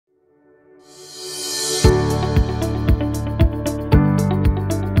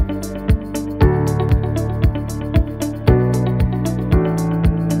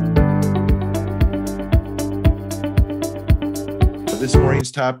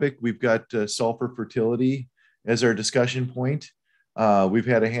topic, we've got sulfur fertility as our discussion point. We've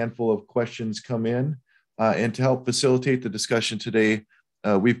had a handful of questions come in, and to help facilitate the discussion today,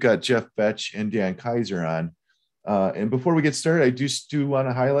 we've got Jeff Betch and Dan Kaiser on. And before we get started, I do want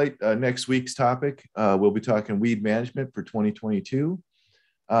to highlight next week's topic. We'll be talking weed management for 2022.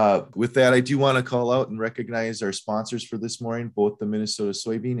 With that, I do want to call out and recognize our sponsors for this morning. Both the Minnesota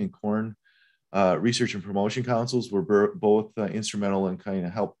Soybean and Corn Research and Promotion Councils were both instrumental in kind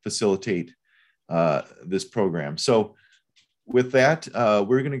of help facilitate this program. So with that,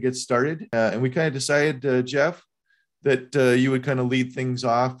 we're going to get started. And we kind of decided, Jeff, that you would kind of lead things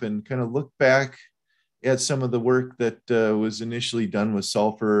off and kind of look back at some of the work that was initially done with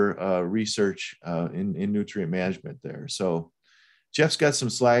sulfur research in nutrient management there. So Jeff's got some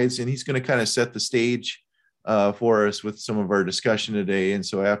slides and he's going to kind of set the stage for us with some of our discussion today. And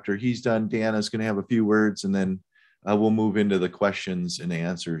so after he's done, Dan is going to have a few words and then we'll move into the questions and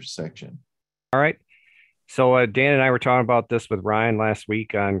answers section. All right. So Dan and I were talking about this with Ryan last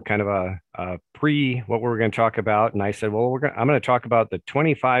week on kind of a what we were going to talk about. And I said, well, I'm going to talk about the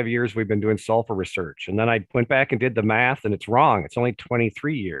 25 years we've been doing sulfur research. And then I went back and did the math and it's wrong. It's only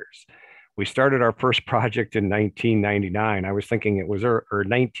 23 years. We started our first project in 1999. I was thinking it was,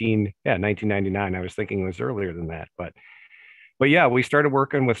 1999. I was thinking it was earlier than that. But yeah, we started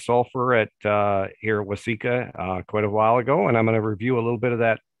working with sulfur at here at Waseca quite a while ago. And I'm going to review a little bit of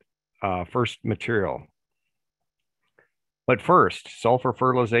that first material. But first, sulfur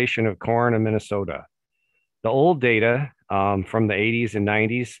fertilization of corn in Minnesota. The old data from the 80s and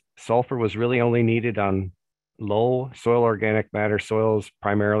 90s, sulfur was really only needed on low soil organic matter soils,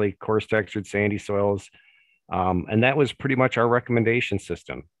 primarily coarse textured sandy soils. And that was pretty much our recommendation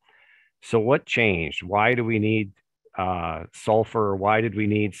system. So what changed? Why do we need sulfur? Why did we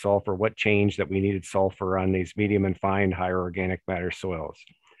need sulfur? What changed that we needed sulfur on these medium and fine higher organic matter soils?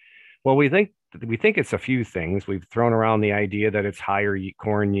 Well, we think it's a few things. We've thrown around the idea that it's higher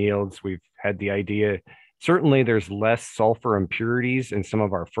corn yields. We've had the idea, certainly there's less sulfur impurities in some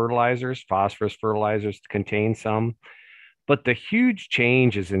of our fertilizers. Phosphorus fertilizers contain some, but the huge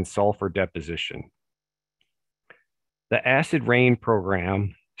change is in sulfur deposition. The acid rain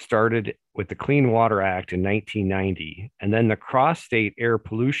program started with the Clean Water Act in 1990, and then the cross-state air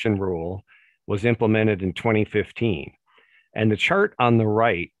pollution rule was implemented in 2015. And the chart on the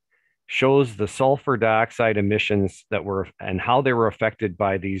right shows the sulfur dioxide emissions that were and how they were affected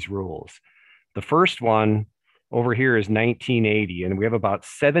by these rules. The first one over here is 1980, and we have about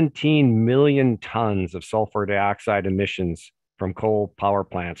 17 million tons of sulfur dioxide emissions from coal power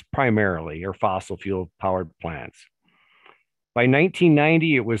plants, primarily, or fossil fuel powered plants. By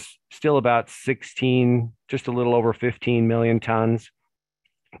 1990, it was still about 16, just a little over 15 million tons.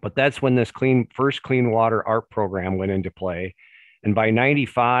 But that's when this first Clean Water ARP program went into play. And by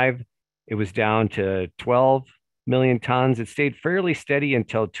 95, it was down to 12 million tons. It stayed fairly steady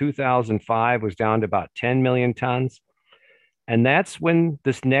until 2005, was down to about 10 million tons. And that's when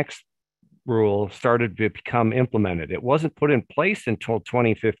this next rule started to become implemented. It wasn't put in place until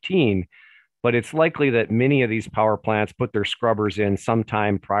 2015, but it's likely that many of these power plants put their scrubbers in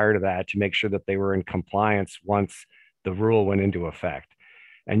sometime prior to that to make sure that they were in compliance once the rule went into effect.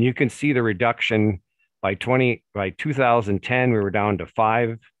 And you can see the reduction by 2010, we were down to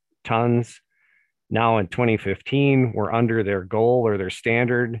 5 tons. Now in 2015, we're under their goal or their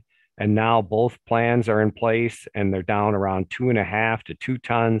standard. And now both plans are in place and they're down around 2.5 to 2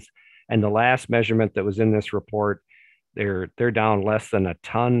 tons. And the last measurement that was in this report, they're down less than a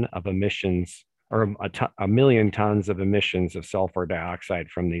ton of emissions or a million tons of emissions of sulfur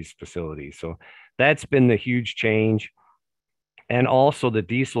dioxide from these facilities. So that's been the huge change. And also the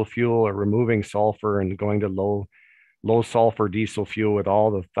diesel fuel or removing sulfur and going to low sulfur diesel fuel with all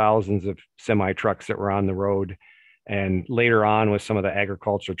the thousands of semi trucks that were on the road. And later on with some of the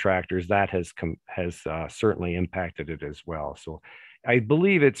agricultural tractors, that has certainly impacted it as well. So I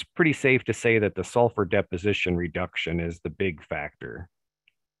believe it's pretty safe to say that the sulfur deposition reduction is the big factor.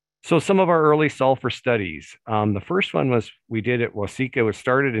 So some of our early sulfur studies, the first one we did at Waseca. It was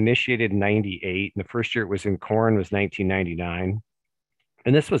initiated in 98. And the first year it was in corn was 1999.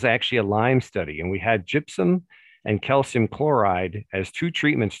 And this was actually a lime study. And we had gypsum and calcium chloride as 2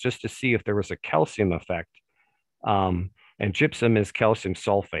 treatments just to see if there was a calcium effect. And gypsum is calcium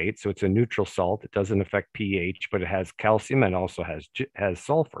sulfate, so it's a neutral salt. It doesn't affect pH, but it has calcium and also has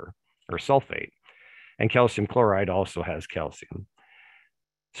sulfur or sulfate. And calcium chloride also has calcium.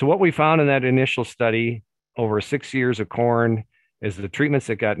 So what we found in that initial study over 6 years of corn is the treatments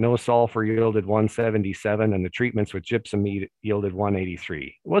that got no sulfur yielded 177 and the treatments with gypsum yielded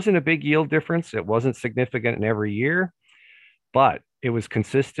 183. It wasn't a big yield difference. It wasn't significant in every year, but it was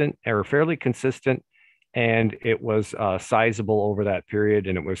consistent or fairly consistent, and it was sizable over that period.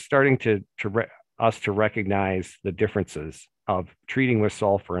 And it was starting us to recognize the differences of treating with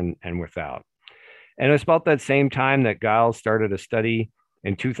sulfur and without. And it's about that same time that Giles started a study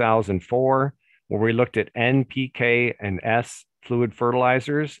in 2004 where we looked at N, PK, and S fluid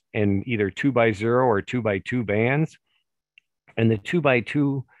fertilizers in either 2x0 or 2x2 bands. And the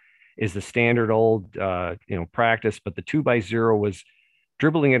 2x2 is the standard old practice, but the 2x0 was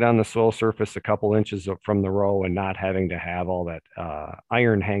dribbling it on the soil surface a couple inches from the row and not having to have all that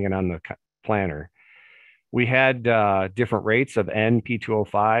iron hanging on the planter. We had different rates of N,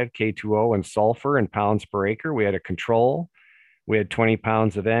 P2O5, K2O, and sulfur in pounds per acre. We had a control. We had 20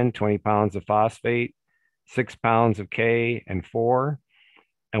 pounds of N, 20 pounds of phosphate, 6 pounds of K, and 4.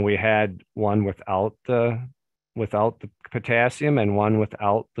 And we had one without the potassium and one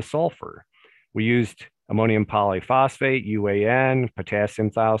without the sulfur. We used ammonium polyphosphate, UAN,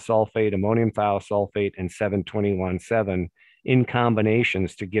 potassium thiosulfate, ammonium thiosulfate, and 721-7 in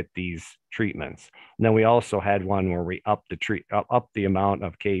combinations to get these treatments. And then we also had one where we upped the amount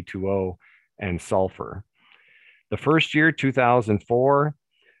of K2O and sulfur. The first year, 2004,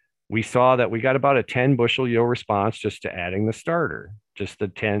 we saw that we got about a 10 bushel yield response just to adding the starter, just the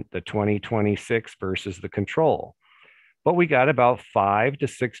 2026 versus the control. But we got about 5 to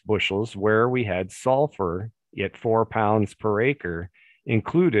 6 bushels where we had sulfur at 4 pounds per acre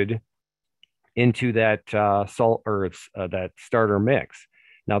included into that that starter mix.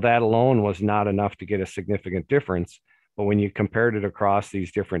 Now that alone was not enough to get a significant difference, but when you compared it across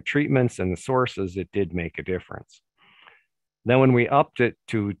these different treatments and the sources, it did make a difference. Then when we upped it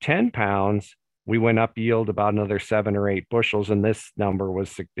to 10 pounds, we went up yield about another 7 or 8 bushels, and this number was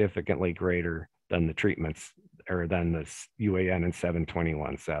significantly greater than the treatments or than the UAN and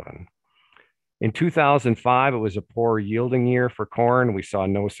 721-7. In 2005, it was a poor yielding year for corn. We saw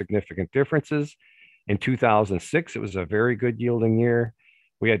no significant differences. In 2006, it was a very good yielding year.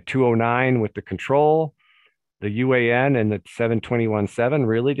 We had 209 with the control. The UAN and the 721-7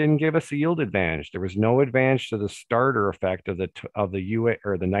 really didn't give us a yield advantage. There was no advantage to the starter effect of the UA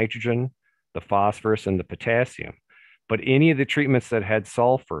or the nitrogen, the phosphorus, and the potassium. But any of the treatments that had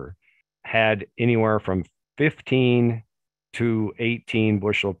sulfur had anywhere from 15 to 18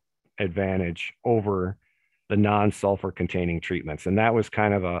 bushel advantage over the non-sulfur containing treatments. And that was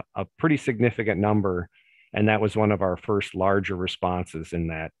kind of a pretty significant number. And that was one of our first larger responses in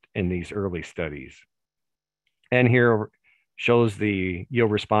these early studies. And here shows the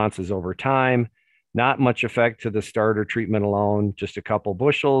yield responses over time. Not much effect to the starter treatment alone, just a couple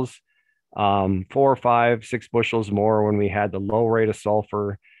bushels, 4 or 5, 6 bushels more when we had the low rate of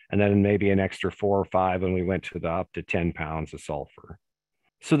sulfur, and then maybe an extra 4 or 5 when we went to the up to 10 pounds of sulfur.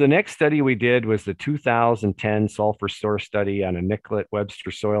 So the next study we did was the 2010 sulfur source study on a Nicollet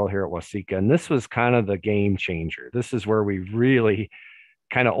Webster soil here at Waseca. And this was kind of the game changer. This is where we really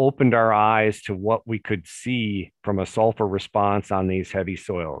kind of opened our eyes to what we could see from a sulfur response on these heavy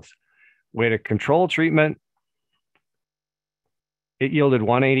soils. We had a control treatment. It yielded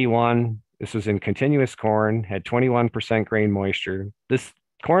 181. This was in continuous corn, had 21% grain moisture. This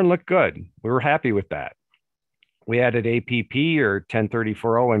corn looked good. We were happy with that. We added APP or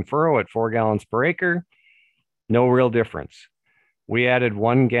 1034O in furrow at 4 gallons per acre. No real difference. We added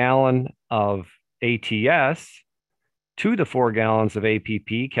 1 gallon of ATS to the 4 gallons of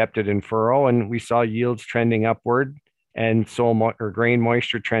APP, kept it in furrow, and we saw yields trending upward and grain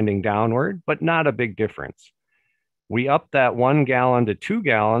moisture trending downward, but not a big difference. We upped that 1 gallon to 2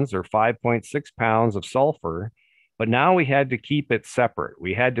 gallons or 5.6 pounds of sulfur, but now we had to keep it separate.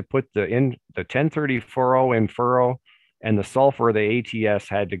 We had to put the 1034O in furrow, and the sulfur, the ATS,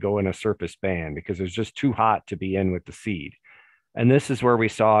 had to go in a surface band because it was just too hot to be in with the seed. And this is where we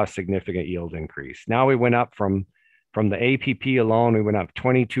saw a significant yield increase. Now we went up from the APP alone, we went up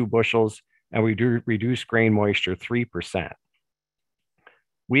 22 bushels, and we reduced grain moisture 3%.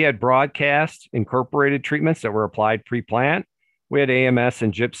 We had broadcast incorporated treatments that were applied pre-plant. We had AMS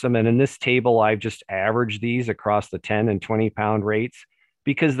and gypsum, and in this table, I've just averaged these across the 10 and 20 pound rates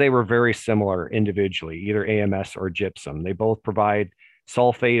because they were very similar individually, either AMS or gypsum. They both provide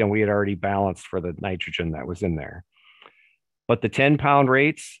sulfate, and we had already balanced for the nitrogen that was in there. But the 10 pound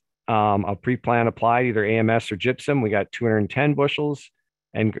rates of pre-plant applied, either AMS or gypsum, we got 210 bushels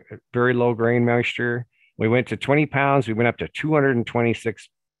and very low grain moisture. We went to 20 pounds, we went up to 226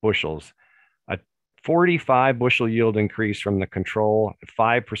 bushels. 45 bushel yield increase from the control,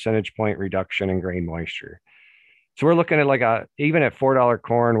 5 percentage point reduction in grain moisture. So we're looking at even at $4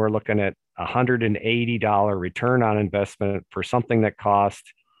 corn, we're looking at $180 return on investment for something that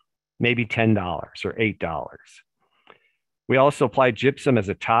cost maybe $10 or $8. We also applied gypsum as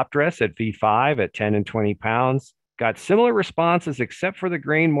a top dress at V5 at 10 and 20 pounds. Got similar responses, except for the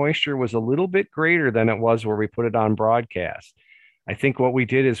grain moisture was a little bit greater than it was where we put it on broadcast. I think what we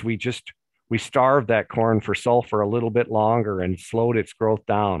did is we starved that corn for sulfur a little bit longer and slowed its growth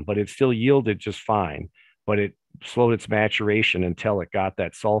down, but it still yielded just fine. But it slowed its maturation until it got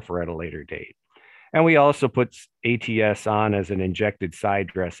that sulfur at a later date. And we also put ATS on as an injected side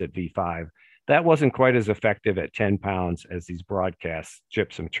dress at V5. That wasn't quite as effective at 10 pounds as these broadcast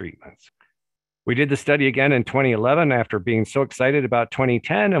gypsum treatments. We did the study again in 2011 after being so excited about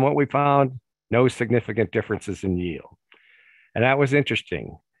 2010, and what we found, no significant differences in yield. And that was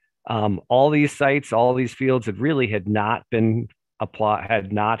interesting. All these sites, all these fields had not been applied,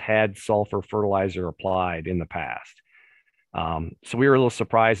 had not had sulfur fertilizer applied in the past. So we were a little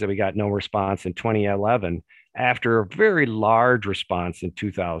surprised that we got no response in 2011 after a very large response in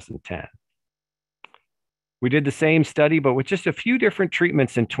 2010. We did the same study, but with just a few different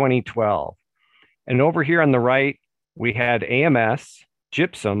treatments in 2012. And over here on the right, we had AMS,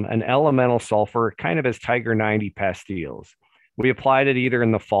 gypsum, and elemental sulfur kind of as Tiger 90 pastilles. We applied it either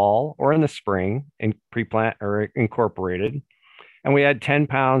in the fall or in the spring in pre-plant or incorporated, and we had 10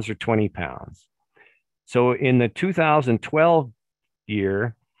 pounds or 20 pounds. So in the 2012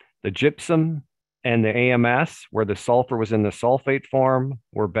 year, the gypsum and the AMS, where the sulfur was in the sulfate form,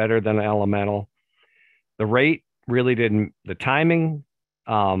 were better than the elemental. The rate really didn't, the timing,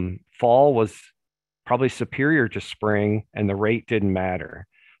 fall was probably superior to spring, and the rate didn't matter.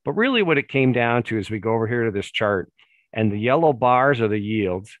 But really what it came down to is we go over here to this chart, and the yellow bars are the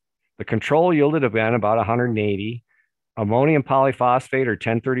yields. The control yielded again about 180. Ammonium polyphosphate or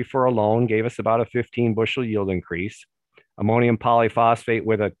 1034 alone gave us about a 15 bushel yield increase. Ammonium polyphosphate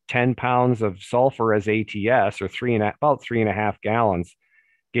with a 10 pounds of sulfur as ATS, or about 3.5 gallons,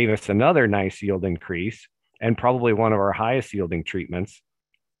 gave us another nice yield increase and probably one of our highest yielding treatments.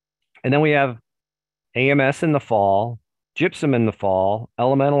 And then we have AMS in the fall, gypsum in the fall,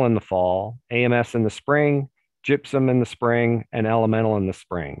 elemental in the fall, AMS in the spring, gypsum in the spring, and elemental in the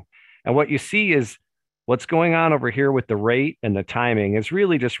spring. And what you see is what's going on over here with the rate and the timing is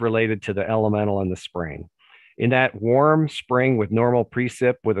really just related to the elemental in the spring. In that warm spring with normal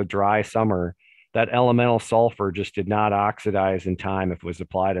precip with a dry summer, that elemental sulfur just did not oxidize in time if it was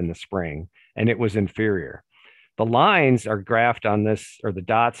applied in the spring, and it was inferior. The lines are graphed on this, or the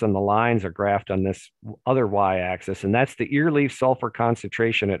dots on the lines are graphed on this other y-axis, and that's the ear leaf sulfur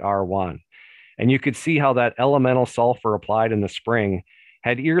concentration at R1. And you could see how that elemental sulfur applied in the spring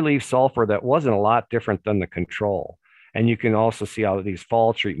had ear leaf sulfur that wasn't a lot different than the control. And you can also see how these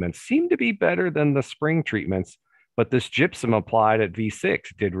fall treatments seem to be better than the spring treatments, but this gypsum applied at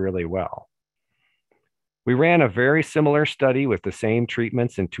V6 did really well. We ran a very similar study with the same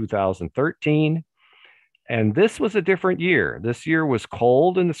treatments in 2013. And this was a different year. This year was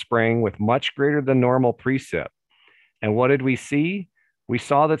cold in the spring with much greater than normal precip. And what did we see? We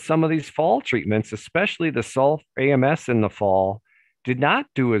saw that some of these fall treatments, especially the sulfur AMS in the fall, did not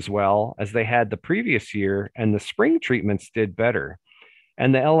do as well as they had the previous year, and the spring treatments did better.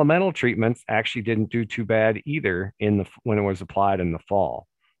 And the elemental treatments actually didn't do too bad either when it was applied in the fall.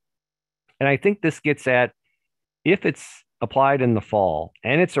 And I think this gets at, if it's applied in the fall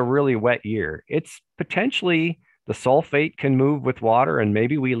and it's a really wet year, it's potentially the sulfate can move with water, and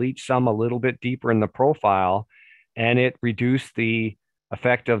maybe we leach some a little bit deeper in the profile, and it reduced the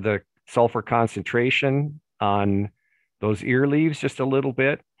effect of the sulfur concentration on those ear leaves just a little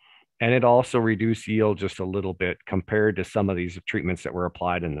bit. And it also reduced yield just a little bit compared to some of these treatments that were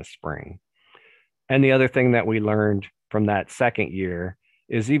applied in the spring. And the other thing that we learned from that second year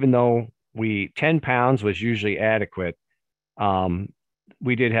is, even though 10 pounds was usually adequate,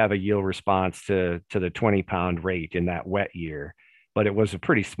 we did have a yield response to the 20 pound rate in that wet year, but it was a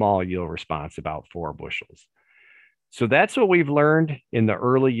pretty small yield response, about 4 bushels. So that's what we've learned in the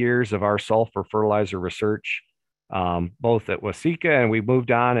early years of our sulfur fertilizer research, both at Waseca, and we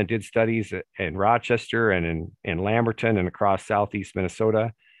moved on and did studies in Rochester and in Lamberton and across Southeast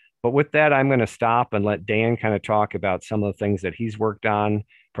Minnesota. But with that, I'm going to stop and let Dan kind of talk about some of the things that he's worked on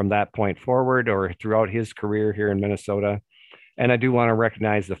from that point forward or throughout his career here in Minnesota. And I do want to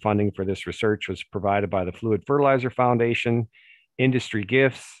recognize the funding for this research was provided by the Fluid Fertilizer Foundation, Industry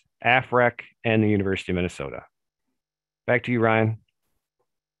Gifts, AFREC, and the University of Minnesota. Back to you, Ryan.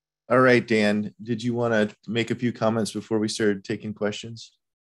 All right, Dan, did you want to make a few comments before we started taking questions?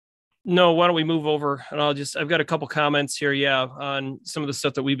 No, why don't we move over, and I've got a couple comments here, on some of the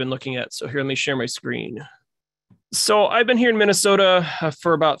stuff that we've been looking at. So here, let me share my screen. So I've been here in Minnesota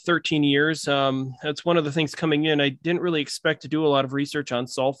for about 13 years. That's one of the things coming in. I didn't really expect to do a lot of research on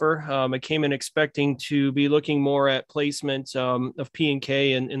sulfur. I came in expecting to be looking more at placement of P and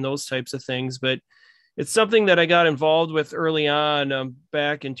K and those types of things, but it's something that I got involved with early on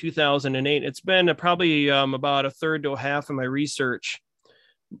back in 2008. It's been probably about a third to a half of my research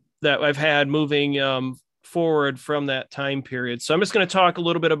that I've had moving forward from that time period. So I'm just going to talk a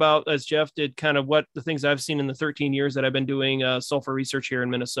little bit about, as Jeff did, kind of what the things I've seen in the 13 years that I've been doing sulfur research here in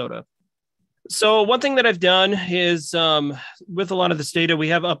Minnesota. So one thing that I've done is with a lot of this data, we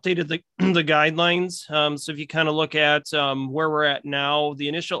have updated the guidelines. So if you kind of look at where we're at now, the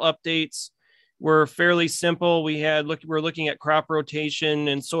initial updates were fairly simple. We're looking at crop rotation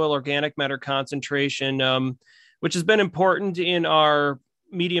and soil organic matter concentration, which has been important in our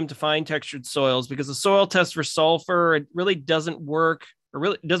medium to fine textured soils, because the soil test for sulfur, it really doesn't work, or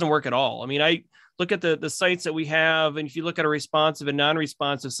really it doesn't work at all. I mean, I look at the sites that we have, and if you look at a responsive and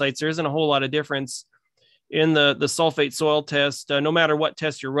non-responsive sites, there isn't a whole lot of difference in the sulfate soil test, no matter what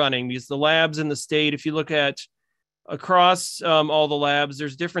test you're running, because the labs in the state, if you look at across all the labs,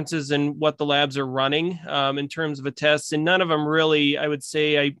 there's differences in what the labs are running in terms of a test, and none of them really, I would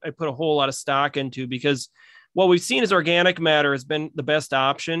say, I put a whole lot of stock into, because what we've seen is organic matter has been the best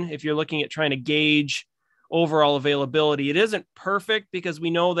option if you're looking at trying to gauge overall availability. It isn't perfect, because we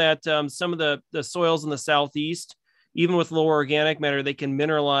know that some of the soils in the Southeast, even with lower organic matter, they can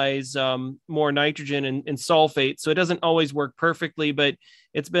mineralize more nitrogen and sulfate. So it doesn't always work perfectly, but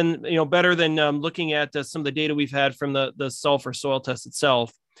it's been better than looking at some of the data we've had from the sulfur soil test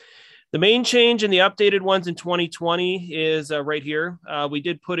itself. The main change in the updated ones in 2020 is right here. We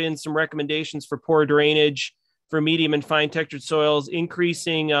did put in some recommendations for poor drainage for medium and fine textured soils,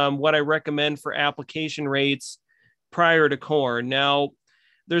 increasing what I recommend for application rates prior to corn. Now,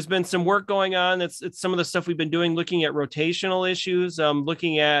 there's been some work going on. It's some of the stuff we've been doing, looking at rotational issues,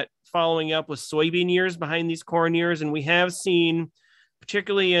 looking at following up with soybean years behind these corn years. And we have seen,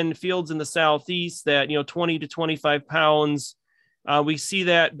 particularly in fields in the Southeast, that 20 to 25 pounds, we see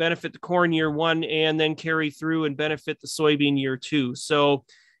that benefit the corn year one and then carry through and benefit the soybean year two. So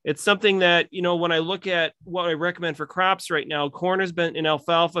it's something that, when I look at what I recommend for crops right now, corn has been, and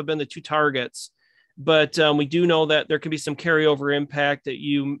alfalfa have been the two targets, but we do know that there can be some carryover impact that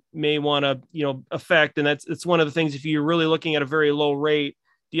you may want to, affect. And it's one of the things, if you're really looking at a very low rate,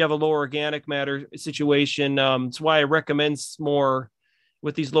 do you have a low organic matter situation? It's why I recommend more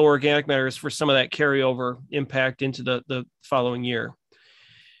with these low organic matters for some of that carryover impact into the following year.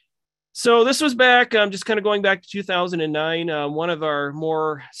 So this was back, just kind of going back to 2009, one of our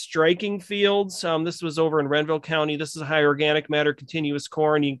more striking fields. This was over in Renville County. This is a high organic matter continuous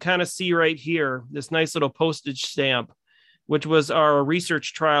corn. You can kind of see right here, this nice little postage stamp, which was our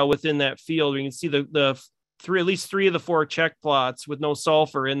research trial within that field. You can see at least three of the four check plots with no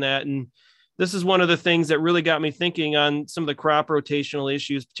sulfur in that. And this is one of the things that really got me thinking on some of the crop rotational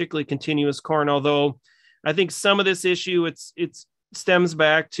issues, particularly continuous corn. Although I think some of this issue, it's stems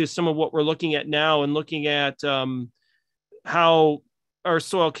back to some of what we're looking at now, and looking at how our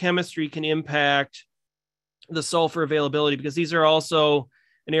soil chemistry can impact the sulfur availability, because these are also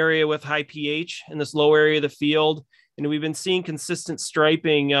an area with high pH in this low area of the field. And we've been seeing consistent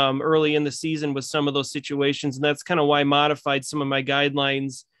striping early in the season with some of those situations. And that's kind of why I modified some of my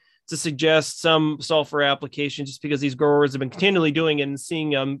guidelines to suggest some sulfur application, just because these growers have been continually doing it and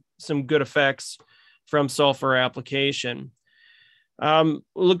seeing some good effects from sulfur application.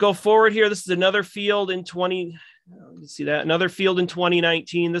 We'll go forward here. This is another field in another field in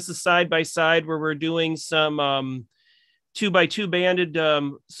 2019. This is side by side where we're doing some 2x2 banded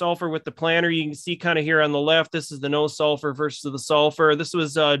sulfur with the planter. You can see kind of here on the left, this is the no sulfur versus the sulfur. This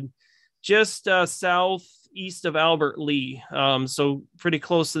was just southeast of Albert Lee, so pretty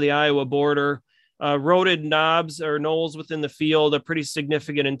close to the Iowa border. Rotted knobs or knolls within the field are pretty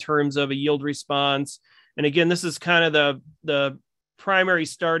significant in terms of a yield response. And again, this is kind of the primary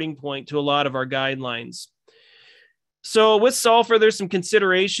starting point to a lot of our guidelines. So with sulfur, there's some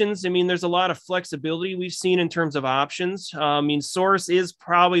considerations. I mean, there's a lot of flexibility we've seen in terms of options. Source is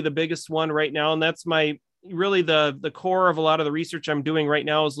probably the biggest one right now. And that's really the core of a lot of the research I'm doing right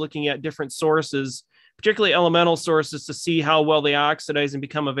now, is looking at different sources, particularly elemental sources, to see how well they oxidize and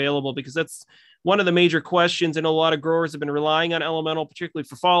become available, because that's one of the major questions. And a lot of growers have been relying on elemental, particularly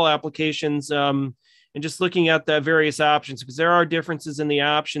for fall applications, and just looking at the various options, because there are differences in the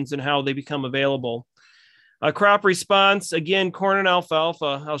options and how they become available. Crop response, again, corn and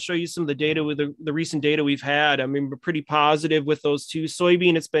alfalfa. I'll show you some of the data with the recent data we've had. I mean, we're pretty positive with those two.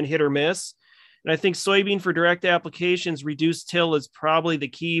 Soybean, it's been hit or miss. And I think soybean for direct applications, reduced till is probably the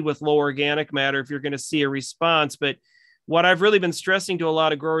key with low organic matter if you're going to see a response. But what I've really been stressing to a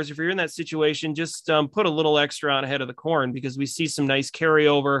lot of growers, if you're in that situation, just put a little extra on ahead of the corn, because we see some nice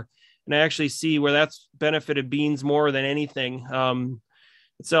carryover. And I actually see where that's benefited beans more than anything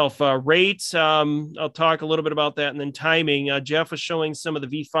itself. Rates, I'll talk a little bit about that. And then timing. Jeff was showing some of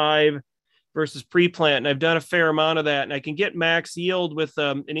the V5 versus pre-plant, and I've done a fair amount of that. And I can get max yield with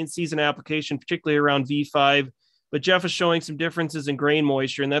an in-season application, particularly around V5. But Jeff is showing some differences in grain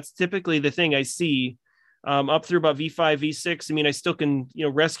moisture, and that's typically the thing I see. Up through about V5, V6. I mean, I still can,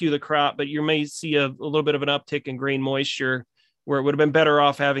 rescue the crop, but you may see a little bit of an uptick in grain moisture where it would have been better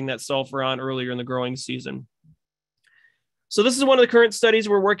off having that sulfur on earlier in the growing season. So this is one of the current studies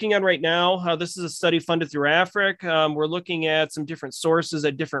we're working on right now. This is a study funded through AFRIC. We're looking at some different sources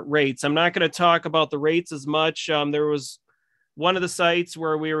at different rates. I'm not going to talk about the rates as much. There was one of the sites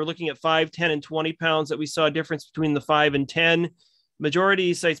where we were looking at 5, 10, and 20 pounds that we saw a difference between the 5 and 10. Majority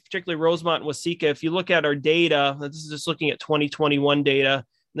of sites, particularly Rosemont and Waseca, if you look at our data, this is just looking at 2021 data.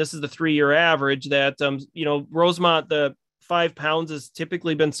 This is the 3-year average that, Rosemont, the 5 pounds has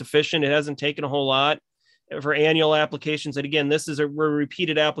typically been sufficient. It hasn't taken a whole lot for annual applications. And again, we're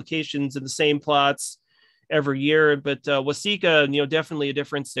repeated applications in the same plots every year. But Waseca, definitely a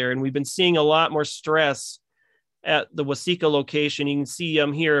difference there. And we've been seeing a lot more stress at the Waseca location. You can see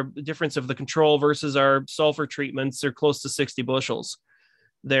here the difference of the control versus our sulfur treatments. They're close to 60 bushels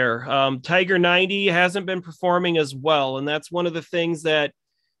there. Tiger 90 hasn't been performing as well. And that's one of the things that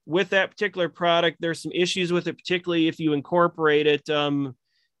with that particular product, there's some issues with it, particularly if you incorporate it,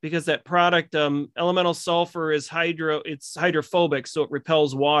 because that product, elemental sulfur it's hydrophobic, so it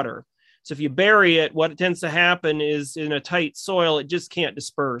repels water. So if you bury it, what tends to happen is in a tight soil, it just can't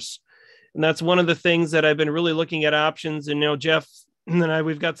disperse. And that's one of the things that I've been really looking at options. And Jeff and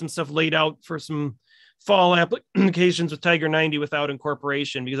we've got some stuff laid out for some fall applications with Tiger 90 without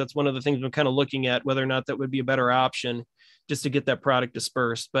incorporation, because that's one of the things we're kind of looking at, whether or not that would be a better option just to get that product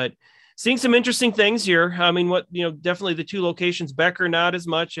dispersed. But seeing some interesting things here. I mean, definitely the 2 locations, Becker, not as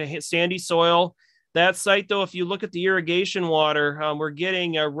much, a sandy soil. That site, though, if you look at the irrigation water, we're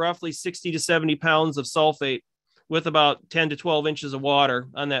getting roughly 60 to 70 pounds of sulfate with about 10 to 12 inches of water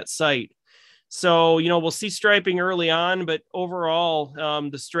on that site. So, we'll see striping early on, but overall,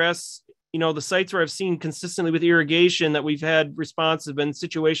 the stress, the sites where I've seen consistently with irrigation that we've had response have been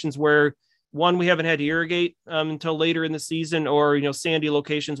situations where, one, we haven't had to irrigate until later in the season, or, sandy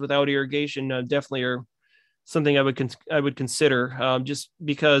locations without irrigation definitely are something I would consider, just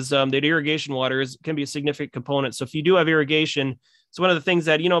because that irrigation water can be a significant component. So if you do have irrigation, it's one of the things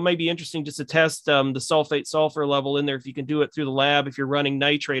that, it might be interesting just to test the sulfate sulfur level in there, if you can do it through the lab, if you're running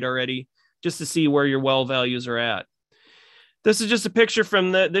nitrate already, just to see where your well values are at. This is just a picture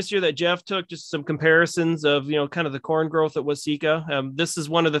from this year that Jeff took, just some comparisons of, kind of the corn growth at Waseca. This is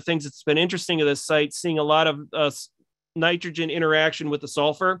one of the things that's been interesting to this site, seeing a lot of nitrogen interaction with the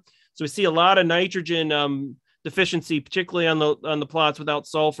sulfur. So we see a lot of nitrogen deficiency, particularly on the plots without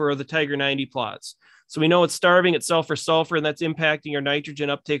sulfur, or the Tiger 90 plots. So we know it's starving at sulfur, and that's impacting our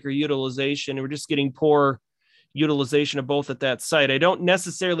nitrogen uptake or utilization. And we're just getting poor utilization of both at that site. I don't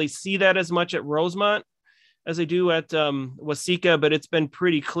necessarily see that as much at Rosemont as I do at Waseca, but it's been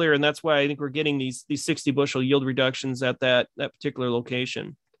pretty clear. And that's why I think we're getting these 60 bushel yield reductions at that particular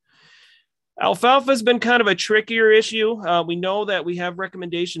location. Alfalfa has been kind of a trickier issue. We know that we have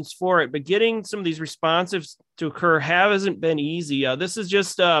recommendations for it, but getting some of these responses to occur hasn't been easy. This is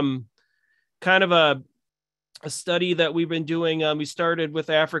just kind of a study that we've been doing. We started with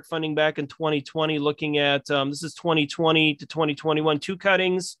AFRIC funding back in 2020, looking at, this is 2020 to 2021, 2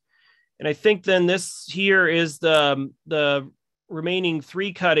 cuttings. And I think then this here is the remaining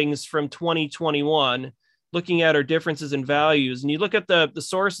 3 cuttings from 2021, looking at our differences in values. And you look at the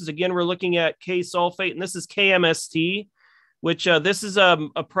sources, again, we're looking at K-sulfate, and this is KMST, which this is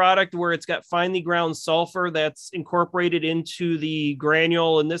a product where it's got finely ground sulfur that's incorporated into the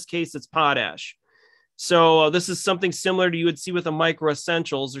granule. In this case, it's potash. So this is something similar to you would see with a micro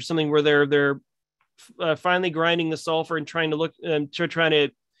essentials, or something where they're finally grinding the sulfur and trying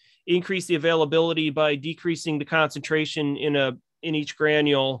to increase the availability by decreasing the concentration in each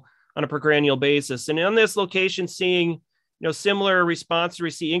granule on a per granule basis. And on this location, seeing similar response,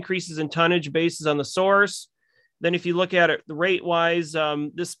 we see increases in tonnage bases on the source. Then if you look at it the rate wise,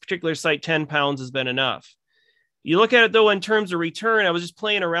 this particular site, 10 pounds has been enough. You look at it, though, in terms of return, I was just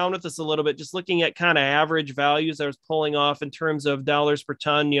playing around with this a little bit, just looking at kind of average values I was pulling off in terms of dollars per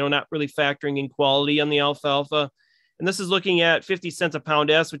ton, not really factoring in quality on the alfalfa. And this is looking at 50 cents a pound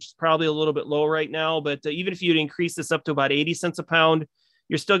S, which is probably a little bit low right now. But even if you'd increase this up to about 80 cents a pound,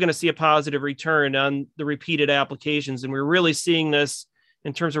 you're still going to see a positive return on the repeated applications. And we're really seeing this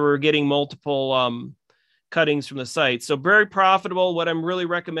in terms of we're getting multiple cuttings from the site. So very profitable. What I'm really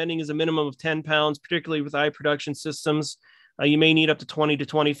recommending is a minimum of 10 pounds, particularly with eye production systems. You may need up to 20 to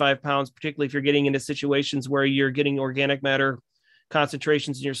 25 pounds, particularly if you're getting into situations where you're getting organic matter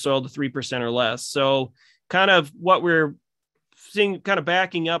concentrations in your soil to 3% or less. So kind of what we're seeing, kind of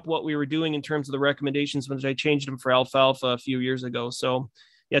backing up what we were doing in terms of the recommendations when I changed them for alfalfa a few years ago. So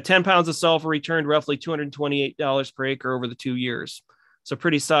yeah, 10 pounds of sulfur returned roughly $228 per acre over the 2 years. So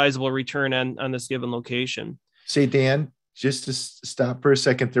pretty sizable return on this given location. Say, Dan, just to stop for a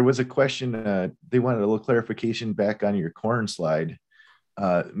second, there was a question. They wanted a little clarification back on your corn slide.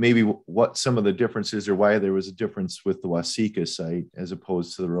 Maybe what some of the differences or why there was a difference with the Waseca site as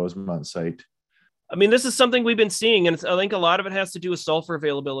opposed to the Rosemont site. I mean, this is something we've been seeing, and I think a lot of it has to do with sulfur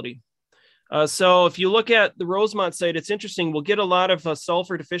availability. So if you look at the Rosemont site, it's interesting. We'll get a lot of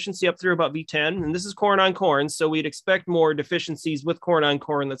sulfur deficiency up through about V10, and this is corn on corn. So we'd expect more deficiencies with corn on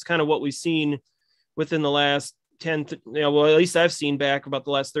corn. That's kind of what we've seen within the last 10, well, at least I've seen back about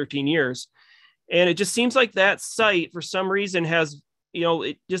the last 13 years. And it just seems like that site for some reason has,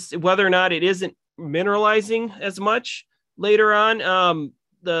 it just, whether or not it isn't mineralizing as much later on,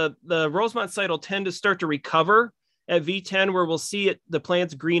 the Rosemont site will tend to start to recover at V10, where we'll see it, the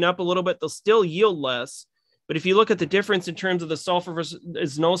plants green up a little bit. They'll still yield less. But if you look at the difference in terms of the sulfur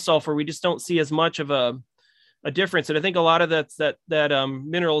versus no sulfur, we just don't see as much of a difference. And I think a lot of that's that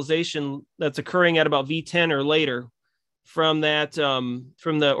mineralization that's occurring at about V10 or later from that,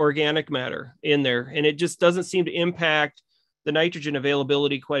 from the organic matter in there. And it just doesn't seem to impact the nitrogen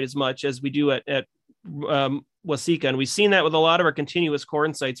availability quite as much as we do at Waseca. And we've seen that with a lot of our continuous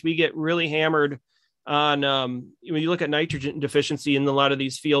corn sites. We get really hammered on when you look at nitrogen deficiency in a lot of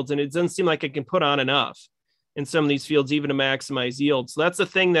these fields, and it doesn't seem like it can put on enough in some of these fields even to maximize yield. So that's the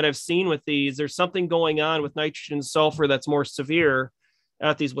thing that I've seen with these. There's something going on with nitrogen and sulfur that's more severe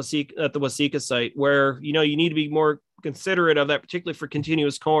at the Waseca site, where you need to be more considerate of that, particularly for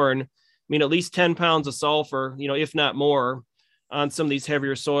continuous corn. I mean, at least 10 pounds of sulfur, if not more, on some of these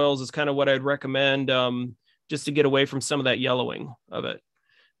heavier soils is kind of what I'd recommend, just to get away from some of that yellowing of it.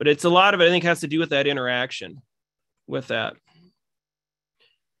 But it's a lot of it, I think, has to do with that interaction with that.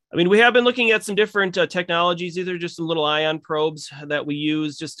 I mean, we have been looking at some different technologies. These are just some little ion probes that we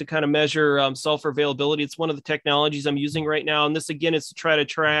use just to kind of measure sulfur availability. It's one of the technologies I'm using right now. And this, again, is to try to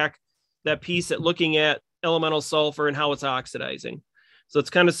track that piece at looking at elemental sulfur and how it's oxidizing. So it's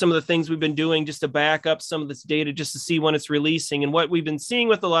kind of some of the things we've been doing just to back up some of this data, just to see when it's releasing. And what we've been seeing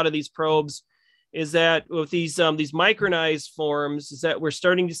with a lot of these probes is that with these micronized forms, is that we're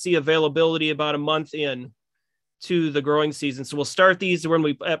starting to see availability about a month in to the growing season. So we'll start these when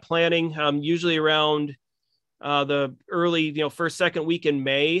we at planting, usually around the early, first, second week in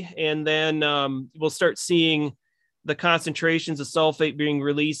May. And then we'll start seeing the concentrations of sulfate being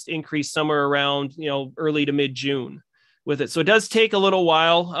released increase somewhere around, early to mid-June with it. So it does take a little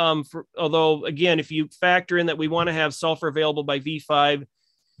while. Although, again, if you factor in that we want to have sulfur available by V5,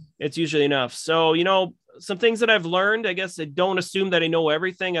 it's usually enough. So, some things that I've learned, I guess I don't assume that I know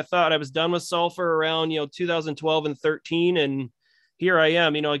everything. I thought I was done with sulfur around, 2012 and 13. And here I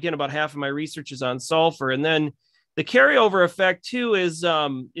am, again, about half of my research is on sulfur. And then the carryover effect too is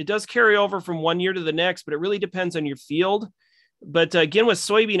it does carry over from one year to the next, but it really depends on your field. But again, with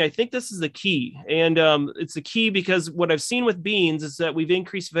soybean, I think this is the key. And it's the key because what I've seen with beans is that we've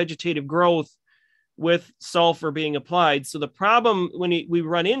increased vegetative growth with sulfur being applied. So the problem when we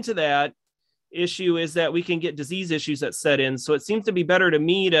run into that issue is that we can get disease issues that set in. So it seems to be better to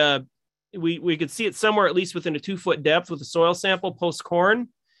me to, we could see it somewhere at least within a 2-foot depth with a soil sample post corn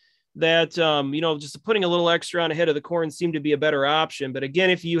that, just putting a little extra on ahead of the corn seemed to be a better option. But again,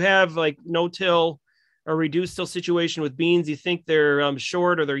 if you have like no-till or reduced till situation with beans, you think they're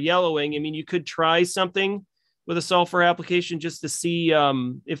short or they're yellowing. I mean, you could try something with a sulfur application just to see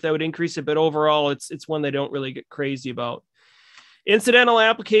if that would increase it. But overall, it's one they don't really get crazy about. Incidental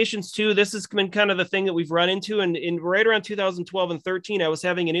applications too. This has been kind of the thing that we've run into. And in right around 2012 and 13, I was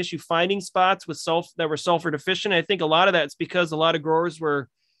having an issue finding spots with that were sulfur deficient. I think a lot of that's because a lot of growers were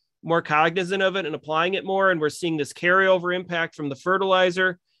more cognizant of it and applying it more. And we're seeing this carryover impact from the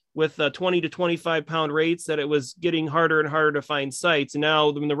fertilizer with 20 to 25 pound rates that it was getting harder and harder to find sites. And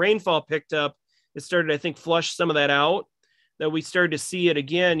now when the rainfall picked up, it started, I think, flush some of that out, that we started to see it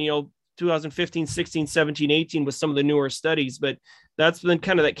again, 2015, 16, 17, 18 with some of the newer studies, but that's been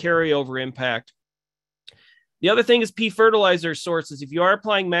kind of that carryover impact. The other thing is P fertilizer sources. If you are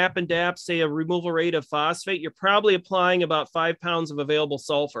applying MAP and DAP, say a removal rate of phosphate, you're probably applying about 5 pounds of available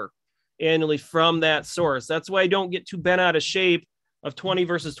sulfur annually from that source. That's why I don't get too bent out of shape of 20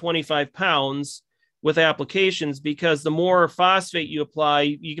 versus 25 pounds with applications, because the more phosphate you apply,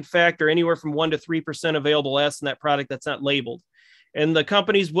 you can factor anywhere from 1 to 3% available S in that product that's not labeled. And the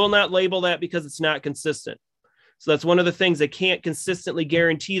companies will not label that because it's not consistent. So that's one of the things. They can't consistently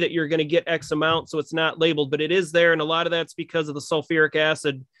guarantee that you're going to get X amount, so it's not labeled, but it is there. And a lot of that's because of the sulfuric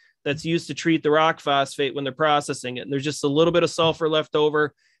acid that's used to treat the rock phosphate when they're processing it. And there's just a little bit of sulfur left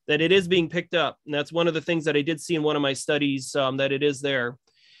over that it is being picked up. And that's one of the things that I did see in one of my studies, that it is there.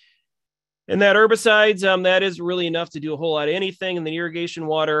 And that herbicides, that is really enough to do a whole lot of anything. And the irrigation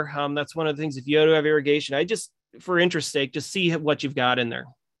water, that's one of the things. If you have irrigation, I just, for interest sake, just see what you've got in there.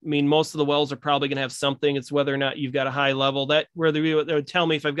 I mean, most of the wells are probably going to have something. It's whether or not you've got a high level. That where they would tell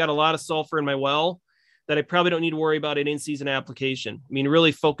me if I've got a lot of sulfur in my well, that I probably don't need to worry about an in-season application. I mean,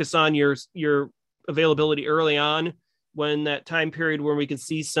 really focus on your availability early on, when that time period where we can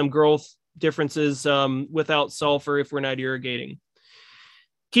see some growth differences without sulfur if we're not irrigating.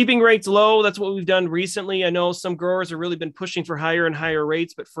 Keeping rates low, that's what we've done recently. I know some growers have really been pushing for higher and higher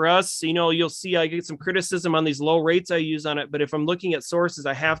rates, but for us, you'll see I get some criticism on these low rates I use on it. But if I'm looking at sources,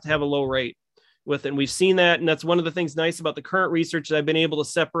 I have to have a low rate with it. And we've seen that. And that's one of the things nice about the current research, that I've been able to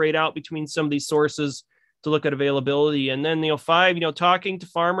separate out between some of these sources to look at availability. And then, talking to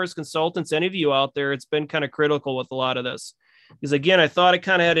farmers, consultants, any of you out there, it's been kind of critical with a lot of this. Because again, I thought I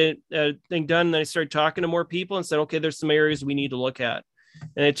kind of had a thing done. And then I started talking to more people and said, okay, there's some areas we need to look at.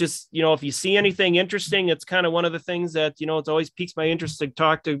 And it just, if you see anything interesting, it's kind of one of the things that, it's always piques my interest to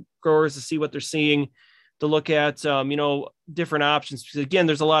talk to growers to see what they're seeing, to look at, different options. Because again,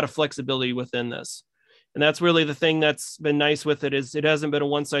 there's a lot of flexibility within this. And that's really the thing that's been nice with it, is it hasn't been a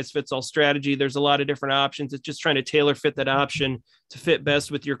one size fits all strategy. There's a lot of different options. It's just trying to tailor fit that option to fit best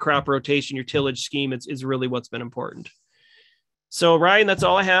with your crop rotation, your tillage scheme is really what's been important. So Ryan, that's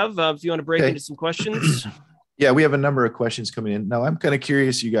all I have. If you want to break into some questions. Yeah, we have a number of questions coming in. Now, I'm kind of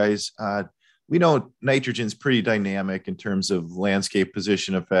curious, you guys. We know nitrogen's pretty dynamic in terms of landscape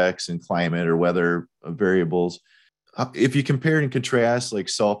position effects and climate or weather variables. If you compare and contrast like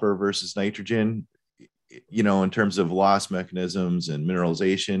sulfur versus nitrogen, in terms of loss mechanisms and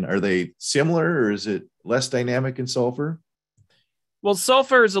mineralization, are they similar, or is it less dynamic in sulfur? Well,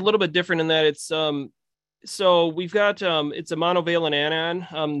 sulfur is a little bit different in that it's so we've got it's a monovalent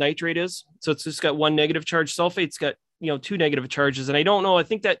anion, nitrate is. So it's just got one negative charge. Sulfate's got, 2 negative charges. And I don't know, I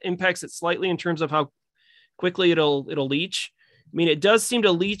think that impacts it slightly in terms of how quickly it'll leach. I mean, it does seem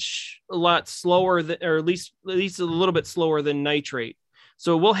to leach a lot slower than, or at least a little bit slower than nitrate.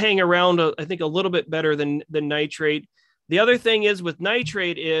 So we'll hang around, I think, a little bit better than nitrate. The other thing is with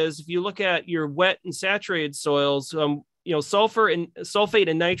nitrate is, if you look at your wet and saturated soils, sulfur and sulfate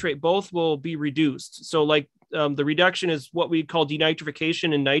and nitrate both will be reduced. So like the reduction is what we call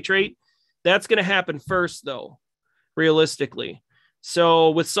denitrification in nitrate. That's going to happen first, though, realistically.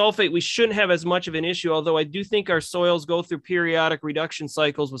 So with sulfate, we shouldn't have as much of an issue, although I do think our soils go through periodic reduction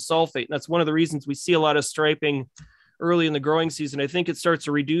cycles with sulfate. And that's one of the reasons we see a lot of striping early in the growing season. I think it starts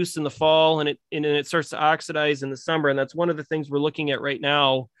to reduce in the fall and it starts to oxidize in the summer. And that's one of the things we're looking at right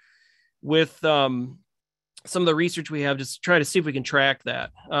now with some of the research we have, just to try to see if we can track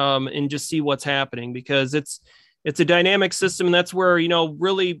that and just see what's happening, because it's a dynamic system. And that's where,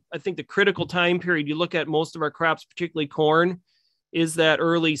 really, I think the critical time period you look at most of our crops, particularly corn, is that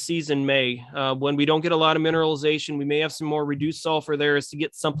early season May, when we don't get a lot of mineralization. We may have some more reduced sulfur there, is to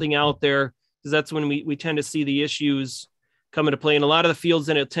get something out there, because that's when we tend to see the issues come into play. And a lot of the fields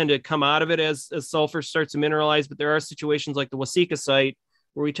then tend to come out of it as sulfur starts to mineralize. But there are situations like the Waseca site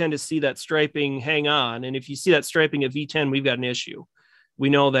where we tend to see that striping hang on. And if you see that striping at V10, we've got an issue. We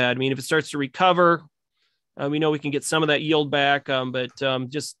know that. I mean, if it starts to recover, we know we can get some of that yield back. But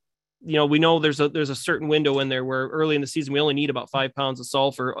just, we know there's a certain window in there where early in the season, we only need about 5 pounds of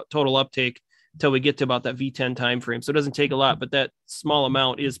sulfur total uptake until we get to about that V10 timeframe. So it doesn't take a lot, but that small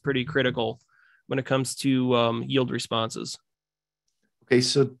amount is pretty critical when it comes to yield responses. Okay,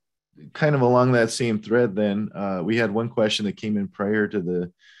 so kind of along that same thread, then we had one question that came in prior to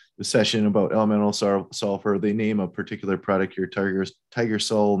the session about elemental sulfur. They name a particular product here, Tiger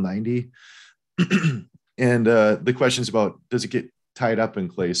Sol 90, and the question is about, does it get tied up in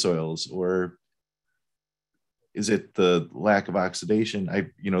clay soils, or is it the lack of oxidation?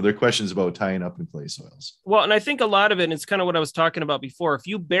 There are questions about tying up in clay soils. Well, and I think a lot of it is kind of what I was talking about before. If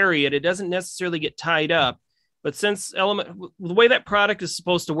you bury it, it doesn't necessarily get tied up. But since the way that product is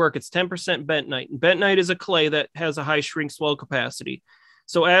supposed to work, it's 10% bentonite. And bentonite is a clay that has a high shrink swell capacity.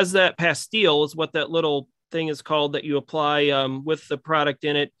 So as that pastille is what that little thing is called that you apply with the product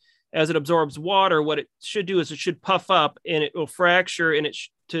in it, as it absorbs water, what it should do is it should puff up and it will fracture and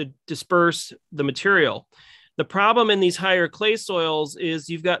to disperse the material. The problem in these higher clay soils is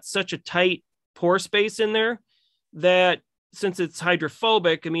you've got such a tight pore space in there that since it's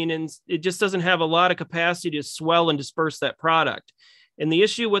hydrophobic, I mean, and it just doesn't have a lot of capacity to swell and disperse that product. And the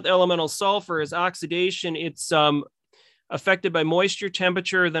issue with elemental sulfur is oxidation. It's affected by moisture,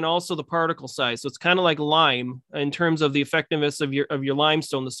 temperature, then also the particle size. So it's kind of like lime in terms of the effectiveness of your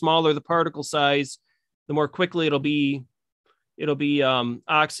limestone. The smaller the particle size, the more quickly it'll be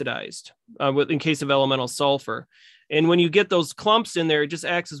oxidized in case of elemental sulfur. And when you get those clumps in there, it just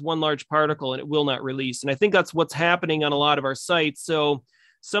acts as one large particle and it will not release. And I think that's what's happening on a lot of our sites. So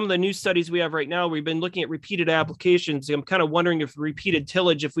some of the new studies we have right now, we've been looking at repeated applications. I'm kind of wondering if repeated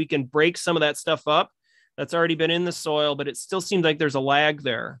tillage, if we can break some of that stuff up that's already been in the soil, but it still seems like there's a lag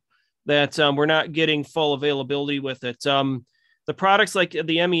there that we're not getting full availability with it. The products like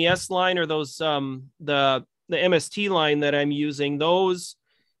the MES line or those, the MST line that I'm using, those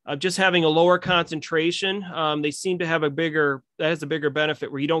just having a lower concentration, they seem to have that has a bigger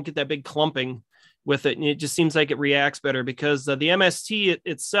benefit where you don't get that big clumping with it. And it just seems like it reacts better because the MST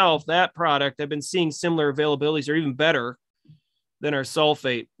itself, that product, I've been seeing similar availabilities or even better than our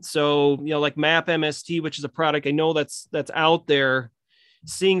sulfate. So, like MAP MST, which is a product I know that's out there,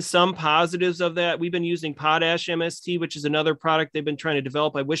 seeing some positives of that. We've been using potash MST, which is another product they've been trying to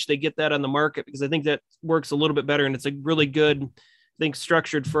develop. I wish they get that on the market because I think that works a little bit better. And it's a really good,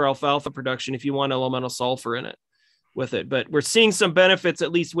 structured for alfalfa production if you want elemental sulfur in it with it. But we're seeing some benefits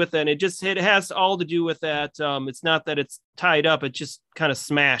at least with it. And it has all to do with that. It's not that it's tied up, it's just kind of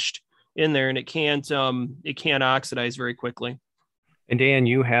smashed in there and it can't oxidize very quickly. And Dan,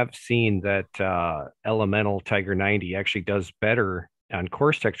 you have seen that elemental Tiger 90 actually does better on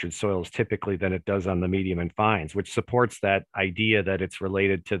coarse textured soils typically than it does on the medium and fines, which supports that idea that it's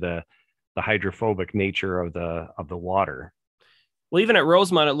related to the hydrophobic nature of the water. Well, even at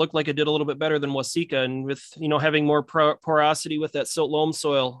Rosemont, it looked like it did a little bit better than Waseca, and with having more porosity with that silt loam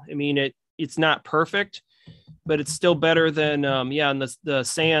soil. I mean, it's not perfect, but it's still better than and the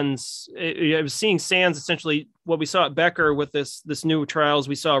sands. I was seeing sands essentially what we saw at Becker with this new trials.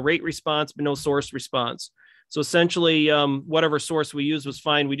 We saw a rate response, but no source response. So essentially, whatever source we used was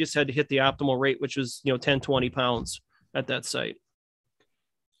fine. We just had to hit the optimal rate, which was 10, 20 pounds at that site.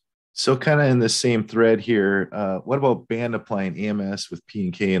 So kind of in the same thread here, what about band applying EMS with P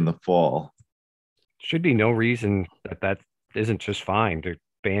and K in the fall? Should be no reason that isn't just fine to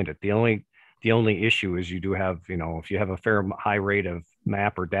band it. The only issue is you do have, if you have a high rate of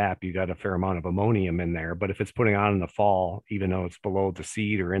MAP or DAP, you got a fair amount of ammonium in there. But if it's putting on in the fall, even though it's below the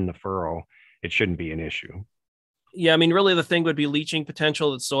seed or in the furrow, it shouldn't be an issue. Yeah, I mean, really the thing would be leaching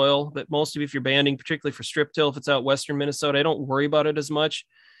potential of the soil. But most of if you're banding, particularly for strip till, if it's out western Minnesota, I don't worry about it as much.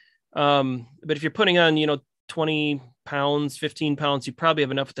 But if you're putting on, 20 pounds, 15 pounds, you probably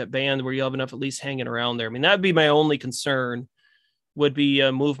have enough at that band where you have enough at least hanging around there. I mean, that'd be my only concern would be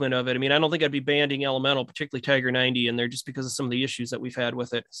a movement of it. I mean, I don't think I'd be banding elemental, particularly Tiger 90 in there just because of some of the issues that we've had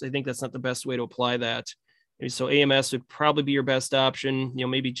with it. So I think that's not the best way to apply that. So AMS would probably be your best option,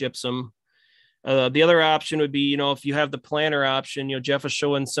 maybe gypsum. The other option would be, if you have the planter option, Jeff is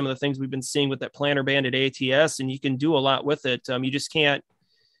showing some of the things we've been seeing with that planter band at ATS, and you can do a lot with it. You just can't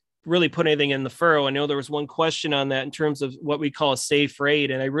really put anything in the furrow. I know there was one question on that in terms of what we call a safe rate.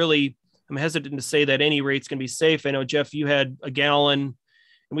 And I'm hesitant to say that any rate's going to be safe. I know, Jeff, you had a gallon, and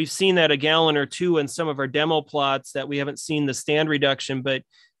we've seen that a gallon or two in some of our demo plots that we haven't seen the stand reduction. But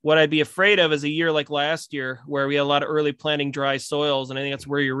what I'd be afraid of is a year like last year, where we had a lot of early planting dry soils. And I think that's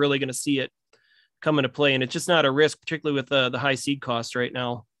where you're really going to see it come into play. And it's just not a risk, particularly with the high seed costs right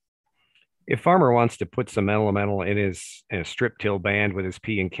now. If farmer wants to put some elemental in a strip till band with his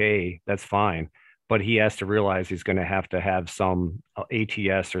P and K, that's fine. But he has to realize he's going to have some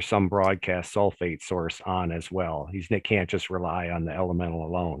ATS or some broadcast sulfate source on as well. He can't just rely on the elemental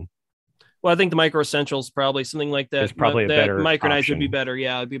alone. Well, I think the Micro Essentials, probably something like that. It's probably a better micronized option. Would be better.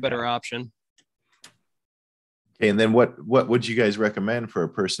 Yeah, it'd be a better option. Okay, and then what would you guys recommend for a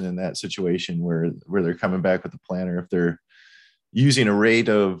person in that situation where they're coming back with a planter? If they're using a rate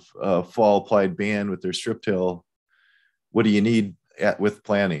of fall applied band with their strip till, what do you need with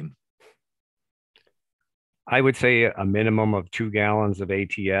planting? I would say a minimum of 2 gallons of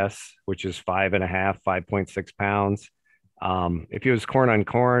ATS, which is 5.6 pounds. If it was corn on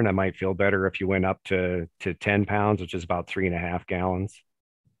corn, I might feel better if you went up to 10 pounds, which is about 3.5 gallons.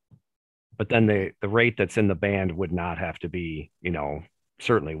 But then the rate that's in the band would not have to be,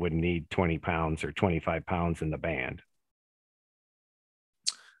 certainly wouldn't need 20 pounds or 25 pounds in the band.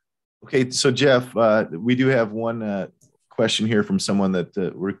 Okay, so Jeff, we do have one question here from someone that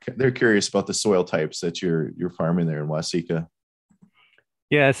they're curious about the soil types that you're farming there in Waseca.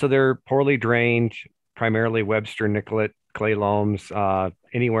 Yeah, so they're poorly drained, primarily Webster Nicollet clay loams,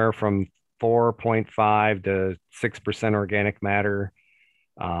 anywhere from 4.5 to 6% organic matter.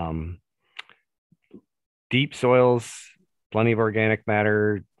 Deep soils, plenty of organic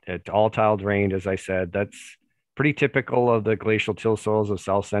matter, all tile drained, as I said. That's pretty typical of the glacial till soils of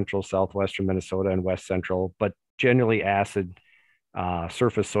south central, southwestern Minnesota, and west central, but generally acid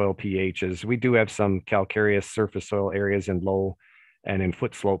surface soil pHs. We do have some calcareous surface soil areas in low and in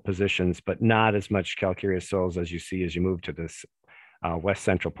foot slope positions, but not as much calcareous soils as you see as you move to this west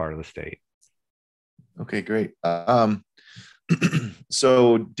central part of the state. Okay, great.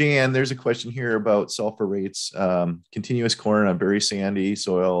 So Dan, there's a question here about sulfur rates. Continuous corn on very sandy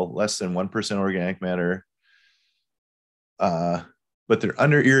soil, less than 1% organic matter, but they're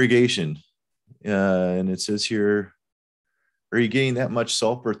under irrigation. And it says here, are you getting that much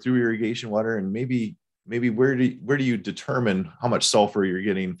sulfur through irrigation water? And maybe where do you determine how much sulfur you're